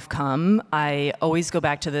far we've come. I always go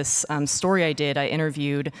back to this story I did. I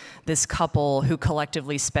interviewed this couple who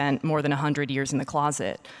collectively spent more than 100 years in the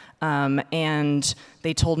closet. And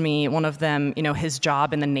they told me, one of them, his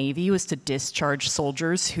job in the Navy was to discharge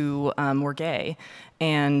soldiers who were gay.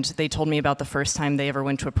 And they told me about the first time they ever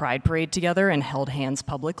went to a pride parade together and held hands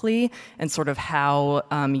publicly, and sort of how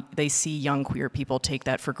they see young queer people take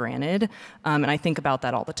that for granted. And I think about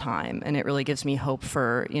that all the time, and it really gives me hope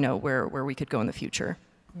for where we could go in the future.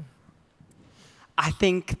 I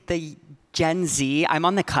think the Gen Z, I'm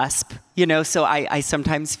on the cusp, so I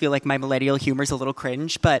sometimes feel like my millennial humor is a little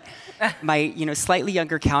cringe, but my, slightly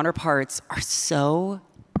younger counterparts are so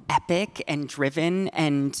epic and driven,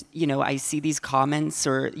 and, I see these comments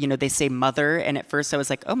or, they say mother, and at first I was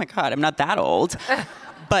like, oh my God, I'm not that old.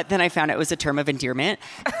 But then I found out it was a term of endearment.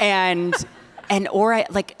 Or I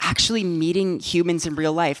like actually meeting humans in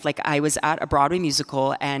real life. Like I was at a Broadway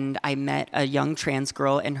musical and I met a young trans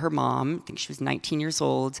girl and her mom, I think she was 19 years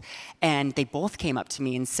old, and they both came up to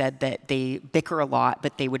me and said that they bicker a lot,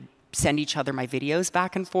 but they would send each other my videos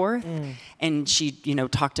back and forth. And she,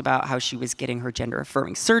 talked about how she was getting her gender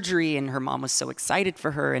affirming surgery and her mom was so excited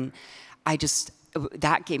for her. And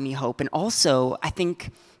that gave me hope. And also, I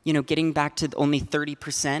think, getting back to only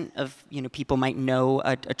 30% of, people might know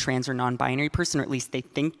a trans or non-binary person, or at least they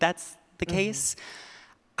think that's the case.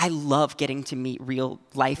 I love getting to meet real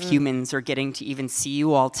life humans, or getting to even see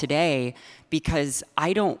you all today, because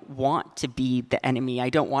I don't want to be the enemy. I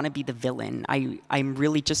don't want to be the villain. I'm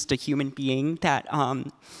really just a human being that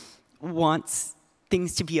wants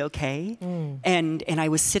things to be okay. And I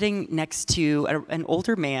was sitting next to an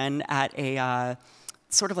older man at a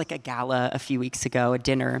sort of like a gala a few weeks ago, a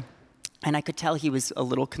dinner. And I could tell he was a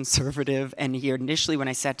little conservative. And he initially, when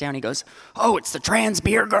I sat down, he goes, "Oh, it's the trans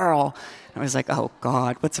beer girl." And I was like, oh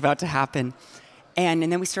God, what's about to happen? And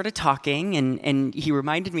then we started talking, and he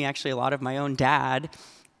reminded me actually a lot of my own dad.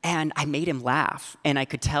 And I made him laugh. And I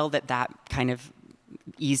could tell that kind of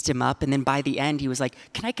eased him up. And then by the end, he was like,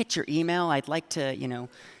 "Can I get your email? I'd like to,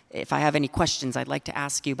 if I have any questions, I'd like to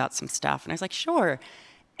ask you about some stuff." And I was like, "Sure."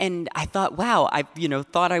 And I thought, wow, I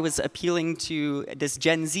thought I was appealing to this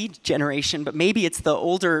Gen Z generation, but maybe it's the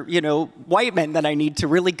older, white men that I need to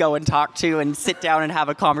really go and talk to and sit down and have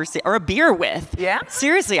a conversation or a beer with. Yeah.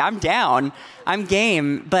 Seriously, I'm down. I'm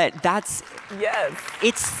game. But that's, yes.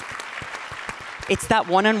 It's that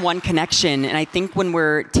one-on-one connection. And I think when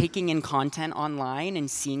we're taking in content online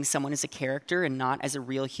and seeing someone as a character and not as a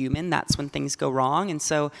real human, that's when things go wrong. And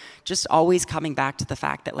so just always coming back to the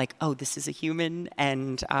fact that, like, oh, this is a human,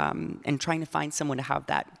 and trying to find someone to have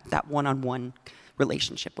that one-on-one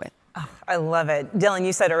relationship with. Oh, I love it. Dylan,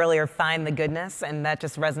 you said earlier, find the goodness, and that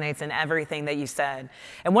just resonates in everything that you said.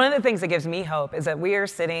 And one of the things that gives me hope is that we are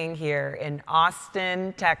sitting here in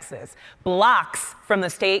Austin, Texas, blocks from the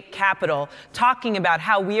state capitol, talking about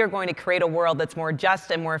how we are going to create a world that's more just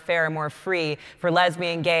and more fair and more free for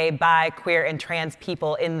lesbian, gay, bi, queer, and trans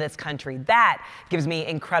people in this country. That gives me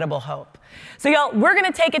incredible hope. So y'all, we're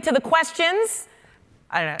gonna take it to the questions.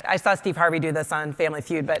 I don't know, I saw Steve Harvey do this on Family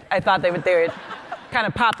Feud, but I thought they would kind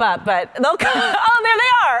of pop up, but they'll come. Oh, there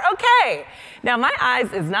they are. Okay. Now, my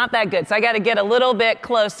eyes is not that good, so I got to get a little bit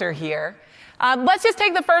closer here. Let's just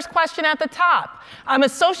take the first question at the top. I'm a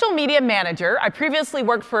social media manager. I previously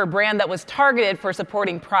worked for a brand that was targeted for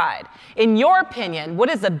supporting Pride. In your opinion, what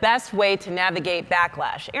is the best way to navigate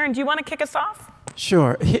backlash? Aaron, do you want to kick us off?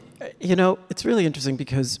 Sure. It's really interesting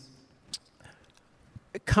because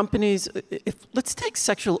companies, let's take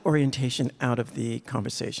sexual orientation out of the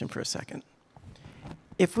conversation for a second.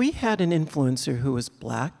 If we had an influencer who was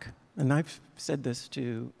black, and I've said this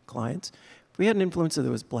to clients, if we had an influencer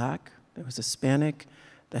that was black, that was Hispanic,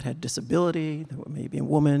 that had disability, that was maybe a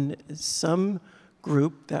woman, some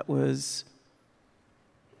group that was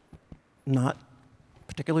not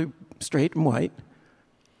particularly straight and white,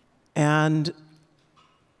 and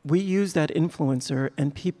we used that influencer,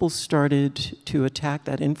 and people started to attack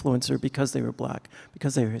that influencer because they were black,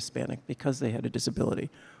 because they were Hispanic, because they had a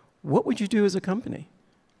disability. What would you do as a company?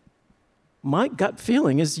 My gut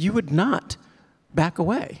feeling is you would not back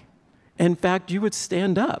away. In fact, you would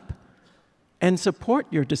stand up and support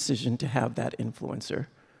your decision to have that influencer.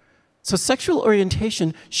 So sexual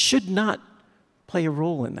orientation should not play a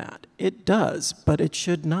role in that. It does, but it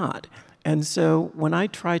should not. And so when I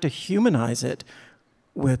try to humanize it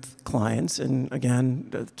with clients, and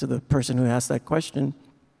again, to the person who asked that question,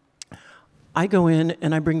 I go in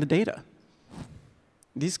and I bring the data.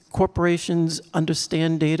 These corporations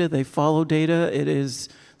understand data, they follow data. It is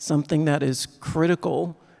something that is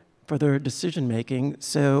critical for their decision making.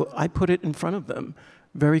 So I put it in front of them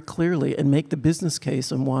very clearly and make the business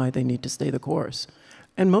case on why they need to stay the course.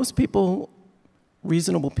 And most people,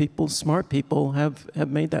 reasonable people, smart people have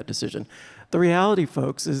made that decision. The reality,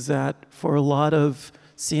 folks, is that for a lot of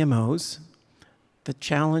CMOs, the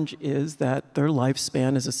challenge is that their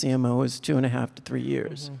lifespan as a CMO is 2.5 to 3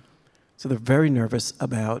 years. Mm-hmm. So they're very nervous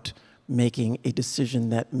about making a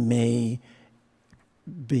decision that may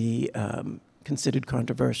be considered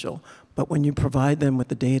controversial. But when you provide them with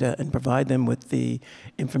the data and provide them with the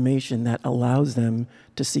information that allows them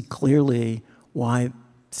to see clearly why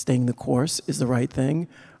staying the course is the right thing,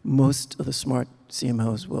 most of the smart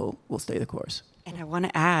CMOs will stay the course. And I want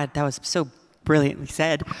to add, that was so brilliantly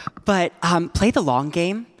said, but play the long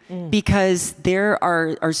game, because there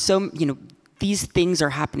are so, these things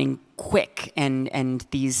are happening quick, and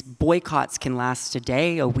these boycotts can last a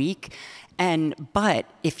day, a week. But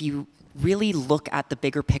if you really look at the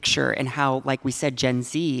bigger picture and how, like we said, Gen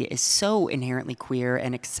Z is so inherently queer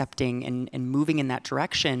and accepting and moving in that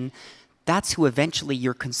direction, that's who eventually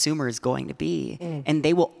your consumer is going to be. And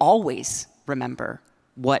they will always remember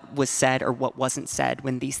what was said or what wasn't said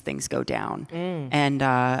when these things go down. And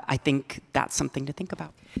I think that's something to think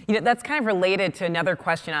about. That's kind of related to another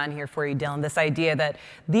question on here for you, Dylan, this idea that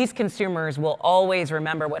these consumers will always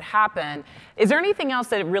remember what happened. Is there anything else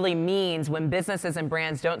that it really means when businesses and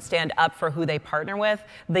brands don't stand up for who they partner with,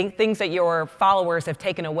 the things that your followers have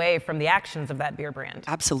taken away from the actions of that beer brand?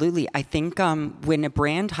 Absolutely. I think when a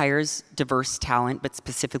brand hires diverse talent, but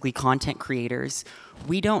specifically content creators,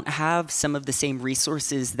 we don't have some of the same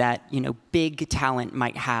resources that big talent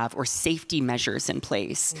might have, or safety measures in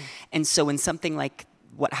place. And so when something like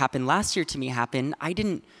what happened last year to me happened, I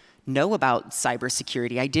didn't know about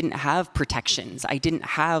cybersecurity. I didn't have protections. I didn't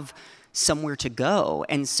have somewhere to go.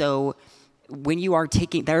 And so when you are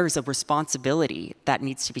there's a responsibility that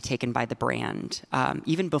needs to be taken by the brand,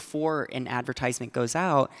 even before an advertisement goes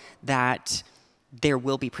out, that there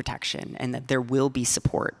will be protection and that there will be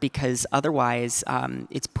support, because otherwise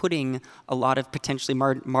it's putting a lot of potentially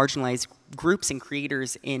marginalized groups and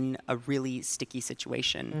creators in a really sticky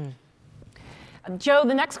situation. Joe,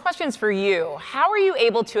 the next question is for you. How are you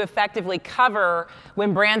able to effectively cover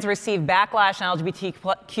when brands receive backlash on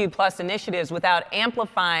LGBTQ+ initiatives without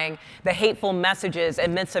amplifying the hateful messages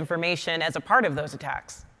and misinformation as a part of those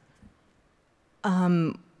attacks?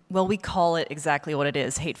 Well, we call it exactly what it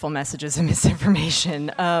is, hateful messages and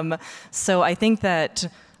misinformation. So I think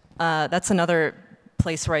that that's another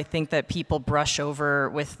place where I think that people brush over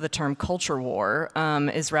with the term culture war,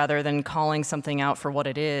 is rather than calling something out for what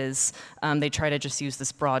it is, they try to just use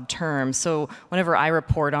this broad term. So whenever I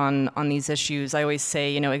report on these issues, I always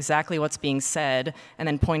say, exactly what's being said, and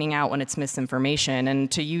then pointing out when it's misinformation. And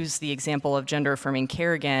to use the example of gender-affirming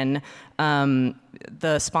care again,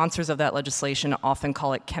 the sponsors of that legislation often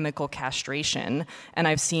call it chemical castration, and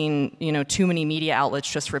I've seen too many media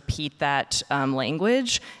outlets just repeat that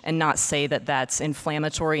language and not say that that's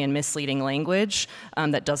inflammatory and misleading language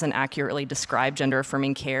that doesn't accurately describe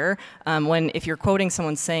gender-affirming care. If you're quoting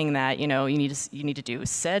someone saying that, you need to do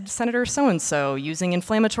said Senator so-and-so using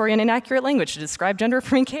inflammatory and inaccurate language to describe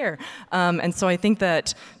gender-affirming care, and so I think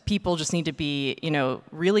that people just need to be,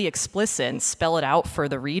 really explicit and spell it out for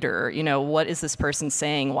the reader. What is this person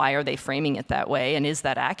saying? Why are they framing it that way? And is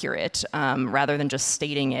that accurate? Rather than just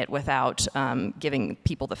stating it without giving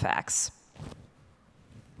people the facts.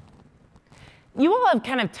 You all have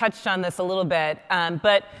kind of touched on this a little bit,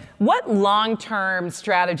 but what long-term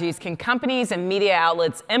strategies can companies and media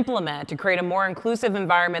outlets implement to create a more inclusive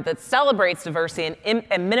environment that celebrates diversity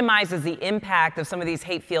and minimizes the impact of some of these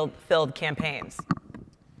hate-filled campaigns?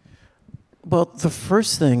 Well, the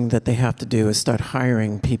first thing that they have to do is start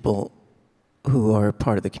hiring people who are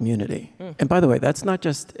part of the community. And by the way, that's not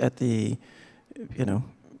just at the,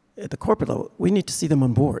 at the corporate level. We need to see them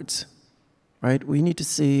on boards, right? We need to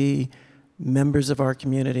see members of our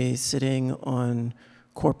community sitting on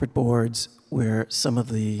corporate boards where some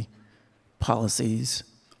of the policies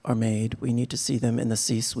are made. We need to see them in the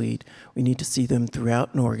C-suite. We need to see them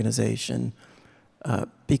throughout an organization.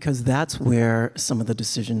 Because that's where some of the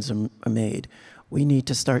decisions are made. We need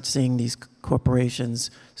to start seeing these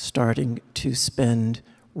corporations starting to spend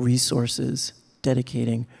resources,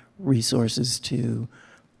 dedicating resources to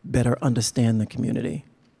better understand the community,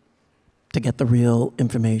 to get the real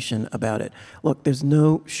information about it. Look, there's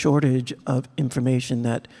no shortage of information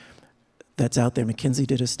that's out there. McKinsey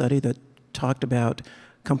did a study that talked about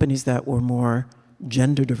companies that were more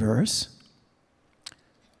gender diverse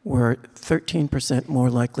were 13% more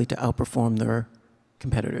likely to outperform their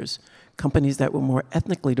competitors. Companies that were more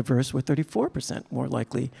ethnically diverse were 34% more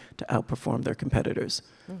likely to outperform their competitors.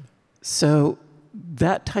 So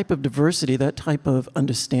that type of diversity, that type of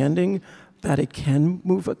understanding that it can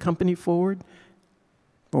move a company forward,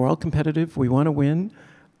 we're all competitive, we want to win,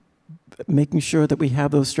 making sure that we have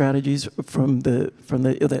those strategies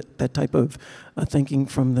that type of thinking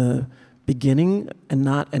from the beginning and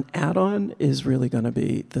not an add-on is really going to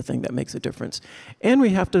be the thing that makes a difference. And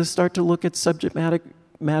we have to start to look at subject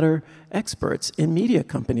matter experts in media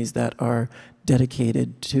companies that are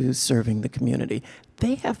dedicated to serving the community.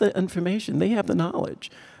 They have the information, they have the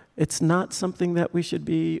knowledge. It's not something that we should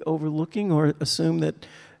be overlooking or assume that,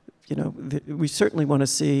 we certainly want to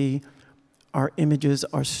see our images,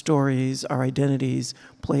 our stories, our identities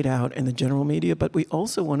played out in the general media, but we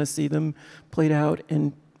also want to see them played out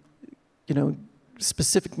in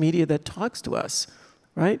specific media that talks to us,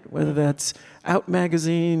 right? Whether that's Out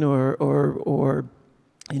Magazine or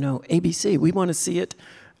ABC. We want to see it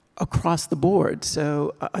across the board.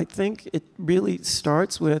 So I think it really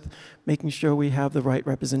starts with making sure we have the right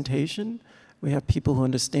representation. We have people who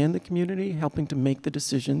understand the community, helping to make the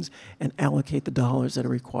decisions and allocate the dollars that are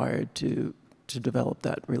required to develop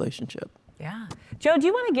that relationship. Yeah. Joe, do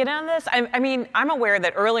you want to get on this? I mean, I'm aware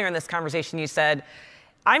that earlier in this conversation you said,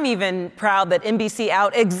 I'm even proud that NBC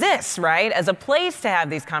Out exists, right, as a place to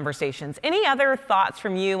have these conversations. Any other thoughts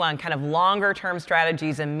from you on kind of longer term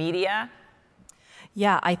strategies in media?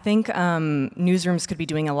 Yeah, I think newsrooms could be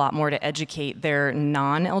doing a lot more to educate their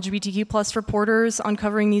non-LGBTQ+ reporters on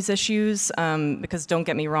covering these issues, because don't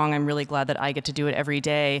get me wrong, I'm really glad that I get to do it every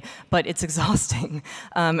day, but it's exhausting.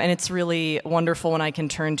 And it's really wonderful when I can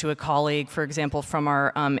turn to a colleague, for example, from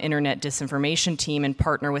our internet disinformation team and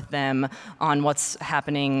partner with them on what's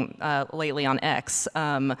happening lately on X.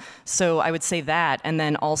 So I would say that, and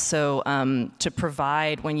then also to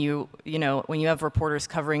provide when you have reporters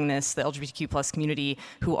covering this, the LGBTQ+ community, community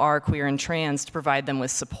who are queer and trans to provide them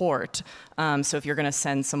with support. So if you're going to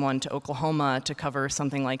send someone to Oklahoma to cover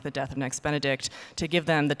something like the death of Next Benedict, to give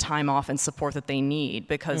them the time off and support that they need,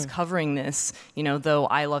 because covering this, you know, though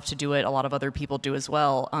I love to do it, a lot of other people do as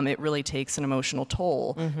well, it really takes an emotional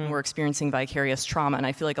toll. We're experiencing vicarious trauma, and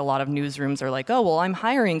I feel like a lot of newsrooms are like, oh, well, I'm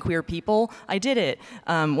hiring queer people, I did it,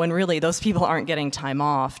 when really those people aren't getting time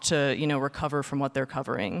off to, you know, recover from what they're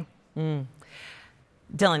covering.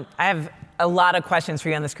 Dylan, I have a lot of questions for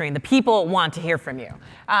you on the screen. The people want to hear from you.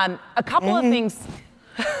 A couple of things.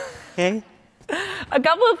 A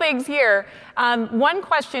couple of things here. One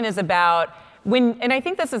question is about and I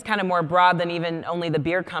think this is kind of more broad than even only the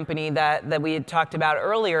beer company that we had talked about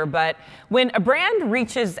earlier, but when a brand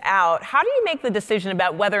reaches out, how do you make the decision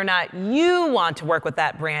about whether or not you want to work with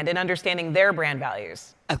that brand and understanding their brand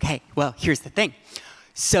values? Okay, well, here's the thing.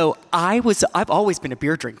 So I've always been a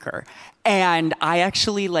beer drinker, and I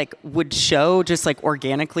actually would show just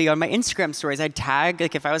organically on my Instagram stories. I'd tag,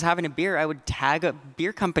 if I was having a beer, I would tag a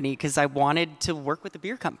beer company because I wanted to work with a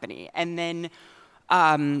beer company. And then,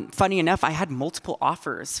 funny enough, I had multiple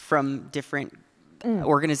offers from different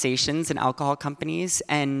organizations and alcohol companies,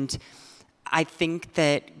 and I think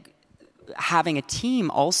that having a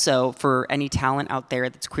team also for any talent out there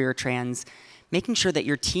that's queer or trans, making sure that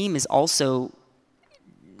your team is also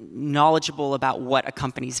knowledgeable about what a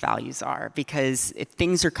company's values are, because if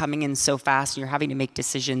things are coming in so fast and you're having to make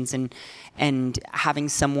decisions, and having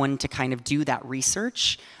someone to kind of do that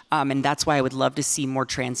research, and that's why I would love to see more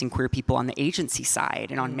trans and queer people on the agency side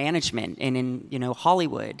and on management and in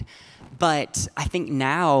Hollywood. But I think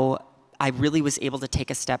now I really was able to take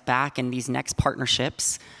a step back in these next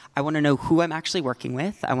partnerships. I want to know who I'm actually working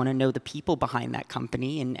with. I want to know the people behind that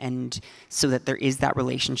company, and so that there is that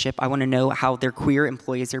relationship. I want to know how their queer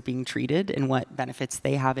employees are being treated and what benefits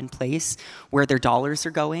they have in place, where their dollars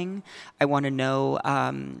are going. I want to know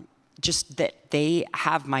just that they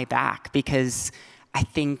have my back, because I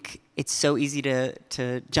think it's so easy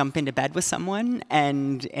to jump into bed with someone,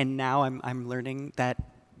 and now I'm learning that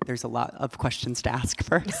there's a lot of questions to ask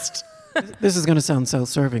first. This is going to sound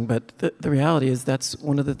self-serving, but the reality is that's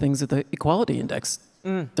one of the things that the Equality Index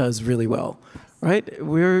does really well, right?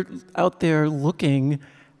 We're out there looking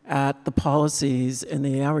at the policies and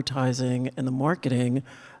the advertising and the marketing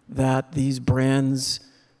that these brands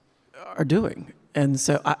are doing. And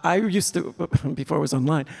so I used to, before it was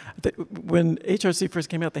online, when HRC first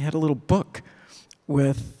came out, they had a little book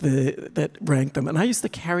that ranked them. And I used to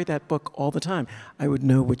carry that book all the time. I would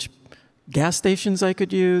know which gas stations I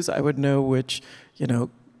could use. I would know which,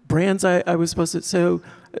 brands I was supposed to. So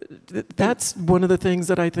that's one of the things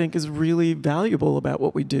that I think is really valuable about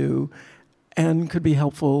what we do, and could be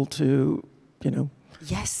helpful to,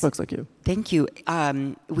 yes, folks like you. Thank you.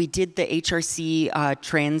 We did the HRC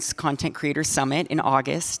Trans Content Creator Summit in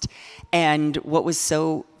August, and what was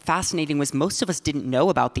so fascinating was most of us didn't know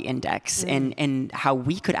about the index and how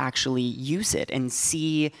we could actually use it and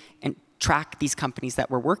see and track these companies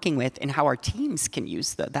that we're working with, and how our teams can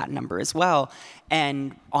use that number as well.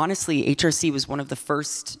 And honestly, HRC was one of the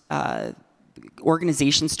first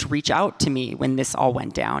organizations to reach out to me when this all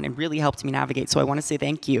went down, and really helped me navigate. So I want to say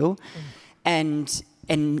thank you. And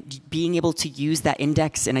being able to use that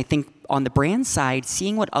index, and I think on the brand side,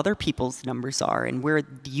 seeing what other people's numbers are and where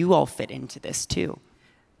you all fit into this too.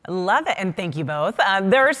 Love it, and thank you both.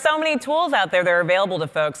 There are so many tools out there that are available to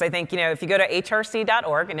folks. I think, if you go to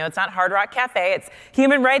hrc.org, it's not Hard Rock Cafe, it's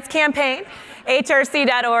Human Rights Campaign,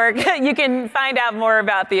 hrc.org, you can find out more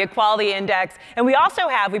about the Equality Index. And we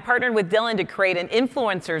partnered with Dylan to create an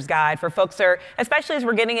influencers guide for folks that are, especially as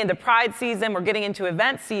we're getting into Pride season, we're getting into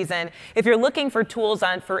event season. If you're looking for tools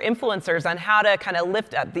for influencers on how to kind of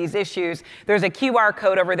lift up these issues, there's a QR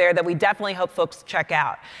code over there that we definitely hope folks check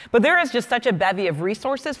out. But there is just such a bevy of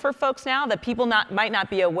resources for folks now that people might not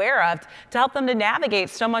be aware of, to help them to navigate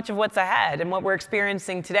so much of what's ahead and what we're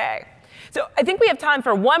experiencing today. So I think we have time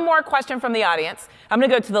for one more question from the audience. I'm going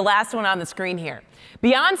to go to the last one on the screen here.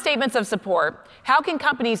 Beyond statements of support, how can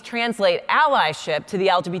companies translate allyship to the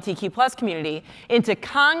LGBTQ+ community into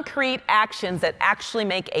concrete actions that actually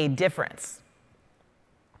make a difference?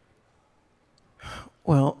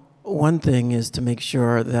 Well, one thing is to make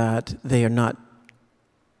sure that they are not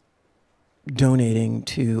donating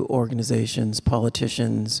to organizations,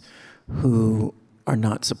 politicians who are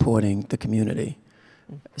not supporting the community.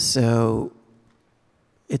 So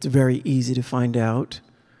it's very easy to find out,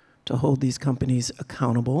 to hold these companies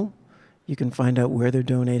accountable. You can find out where they're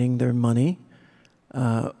donating their money.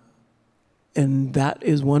 And that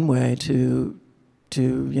is one way to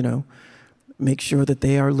make sure that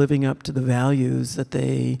they are living up to the values that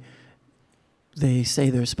they say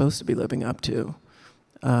they're supposed to be living up to.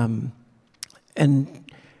 And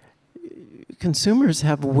consumers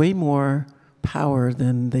have way more power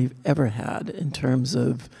than they've ever had in terms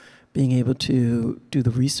of being able to do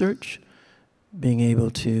the research, being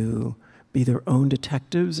able to be their own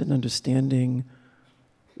detectives and understanding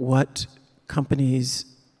what companies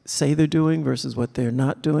say they're doing versus what they're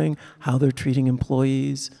not doing, how they're treating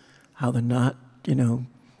employees, how they're not,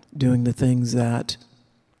 doing the things that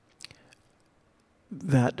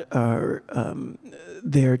are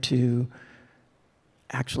there to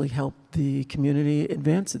actually help the community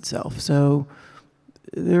advance itself. So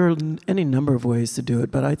there are any number of ways to do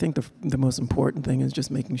it, but I think the most important thing is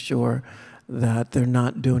just making sure that they're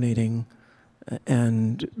not donating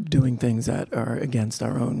and doing things that are against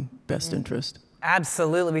our own best interest.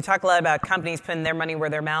 Absolutely. We talk a lot about companies putting their money where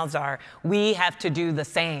their mouths are. We have to do the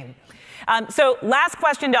same. So last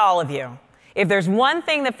question to all of you. If there's one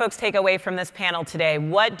thing that folks take away from this panel today,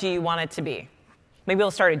 what do you want it to be? Maybe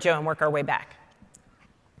we'll start at Joe and work our way back.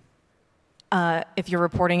 If you're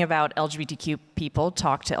reporting about LGBTQ people,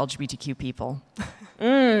 talk to LGBTQ people.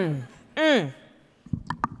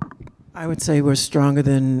 I would say we're stronger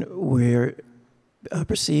than we're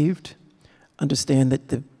perceived. Understand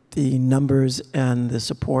that the numbers and the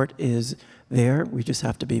support is there. We just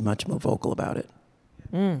have to be much more vocal about it.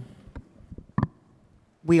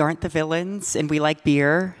 We aren't the villains, and we like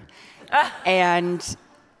beer. And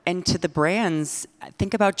to the brands,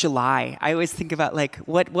 think about July. I always think about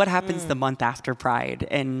what happens the month after Pride,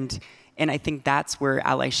 and I think that's where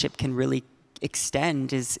allyship can really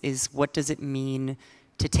extend. Is what does it mean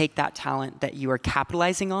to take that talent that you are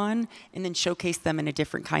capitalizing on and then showcase them in a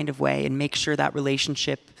different kind of way and make sure that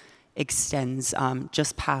relationship extends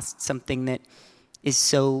just past something that is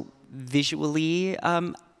so visually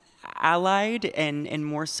allied and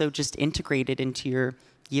more so just integrated into your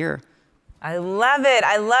year. I love it.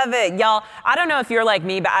 I love it. Y'all, I don't know if you're like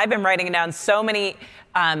me, but I've been writing down so many.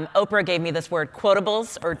 Oprah gave me this word,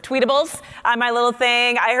 quotables or tweetables on my little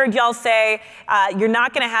thing. I heard y'all say, you're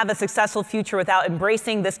not going to have a successful future without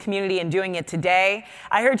embracing this community and doing it today.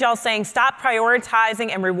 I heard y'all saying, stop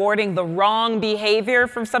prioritizing and rewarding the wrong behavior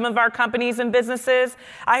from some of our companies and businesses.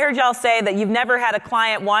 I heard y'all say that you've never had a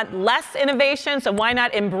client want less innovation, so why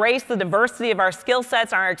not embrace the diversity of our skill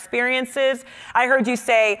sets and our experiences? I heard you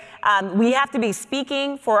say, we have to be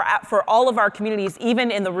speaking for all of our communities,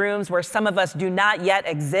 even in the rooms where some of us do not yet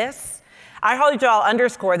exists. I heard y'all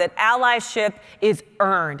underscore that allyship is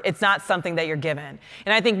earned. It's not something that you're given.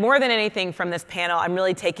 And I think more than anything from this panel, I'm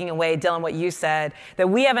really taking away, Dylan, what you said, that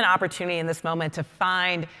we have an opportunity in this moment to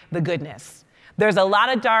find the goodness. There's a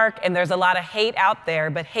lot of dark and there's a lot of hate out there,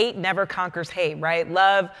 but hate never conquers hate, right?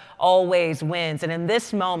 Love always wins. And in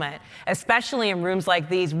this moment, especially in rooms like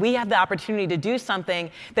these, we have the opportunity to do something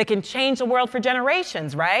that can change the world for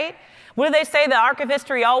generations, right? What do they say? The arc of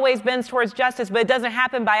history always bends towards justice, but it doesn't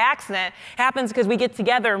happen by accident. It happens because we get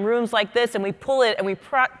together in rooms like this and we pull it and we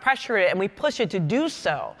pressure it and we push it to do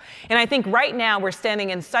so. And I think right now we're standing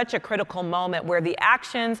in such a critical moment where the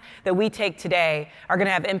actions that we take today are going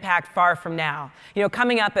to have impact far from now. You know,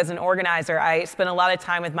 coming up as an organizer, I spent a lot of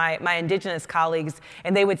time with my indigenous colleagues,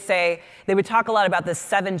 and they would talk a lot about this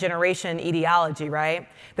 7-generation ideology, right?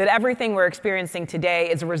 That everything we're experiencing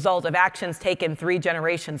today is a result of actions taken 3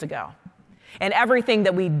 generations ago. And everything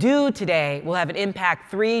that we do today will have an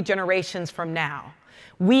impact 3 generations from now.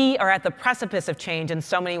 We are at the precipice of change in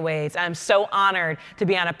so many ways. I'm so honored to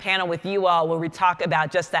be on a panel with you all where we talk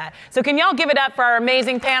about just that. So can y'all give it up for our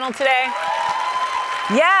amazing panel today?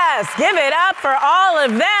 Yes, give it up for all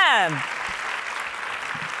of them.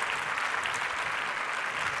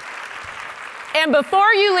 And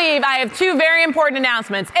before you leave, I have 2 very important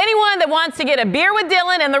announcements. Anyone that wants to get a beer with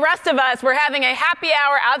Dylan and the rest of us, we're having a happy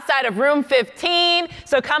hour outside of room 15.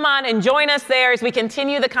 So come on and join us there as we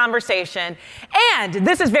continue the conversation. And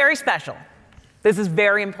this is very special. This is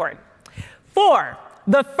very important. For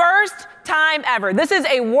the first time ever, this is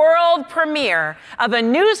a world premiere of a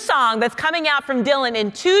new song that's coming out from Dylan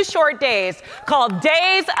in 2 short days called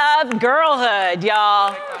Days of Girlhood,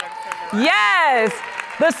 y'all. Yes.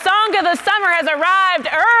 The song of the summer has arrived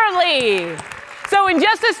early. So in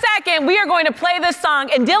just a second, we are going to play this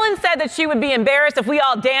song. And Dylan said that she would be embarrassed if we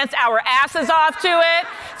all danced our asses off to it.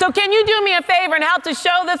 So can you do me a favor and help to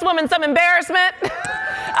show this woman some embarrassment?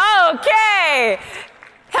 Okay.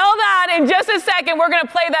 Hold on, in just a second, we're going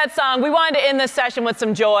to play that song. We wanted to end this session with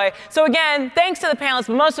some joy. So again, thanks to the panelists,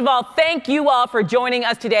 but most of all, thank you all for joining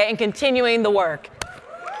us today and continuing the work.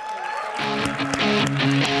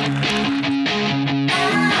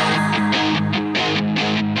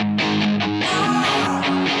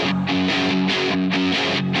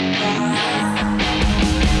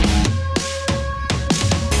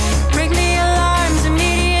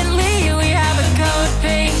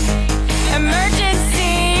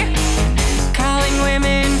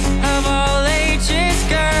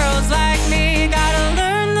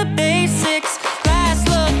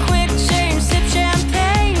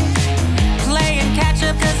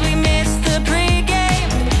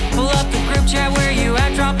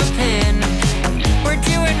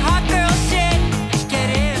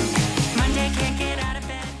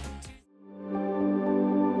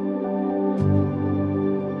 you.